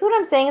basically what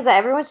I'm saying is that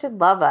everyone should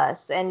love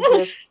us and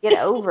just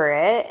get over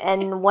it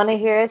and want to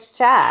hear us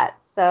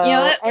chat. So, you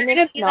know what? We're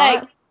going to be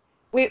like,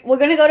 we're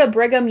going to go to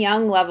Brigham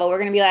Young level. We're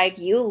going to be like,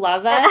 you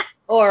love us,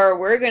 or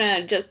we're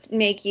going to just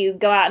make you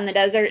go out in the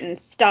desert and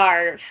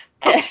starve.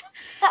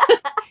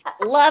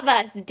 Love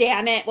us,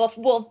 damn it.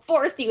 We'll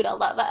force you to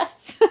love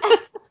us.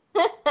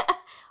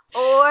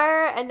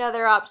 Or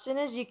another option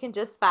is you can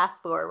just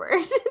fast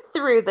forward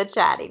through the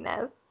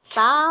chattiness.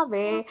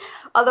 Sorry.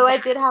 Although I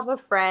did have a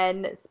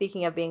friend,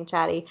 speaking of being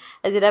chatty,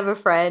 I did have a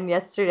friend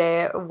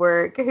yesterday at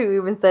work who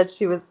even said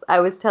I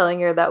was telling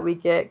her that we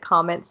get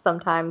comments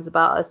sometimes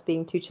about us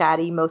being too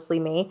chatty, mostly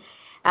me.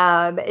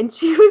 And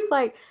she was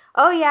like,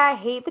 oh yeah, I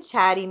hate the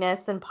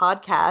chattiness in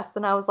podcasts.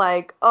 And I was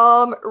like,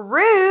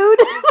 rude.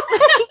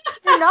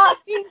 You're not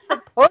being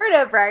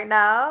supportive right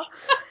now.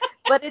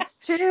 But it's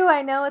true.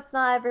 I know it's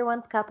not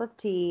everyone's cup of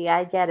tea.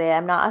 I get it.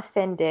 I'm not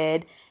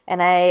offended.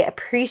 And I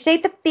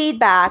appreciate the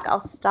feedback. I'll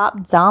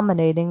stop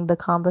dominating the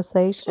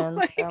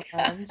conversation so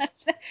much.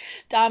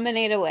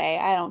 Dominate away.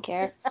 I don't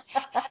care.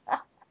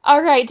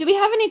 All right. Do we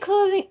have any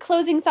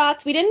closing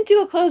thoughts? We didn't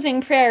do a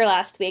closing prayer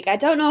last week. I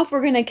don't know if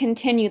we're going to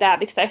continue that,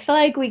 because I feel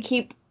like we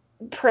keep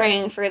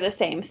praying for the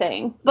same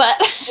thing. But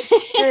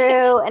it's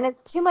true, and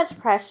it's too much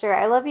pressure.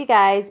 I love you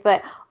guys,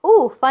 but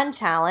fun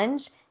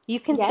challenge. You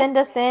can send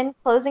us in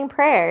closing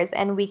prayers,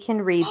 and we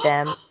can read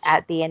them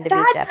at the end of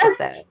each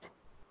episode.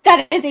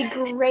 That is a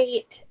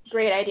great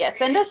idea.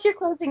 Send us your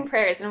closing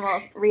prayers, and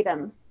we'll read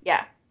them.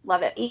 Yeah,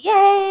 love it.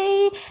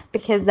 Yay!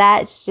 Because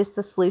that's just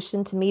the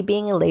solution to me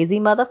being a lazy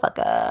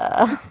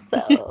motherfucker.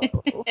 So,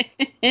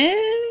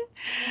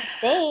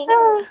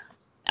 thanks.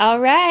 All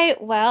right.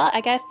 Well, I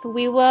guess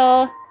we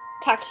will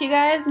talk to you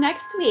guys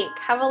next week.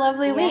 Have a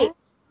lovely week.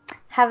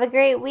 Have a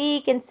great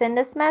week, and send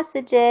us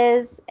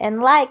messages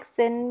and likes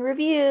and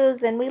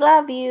reviews, and we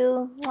love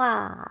you.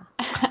 Mwah.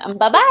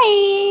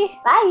 Bye-bye.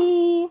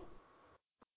 Bye.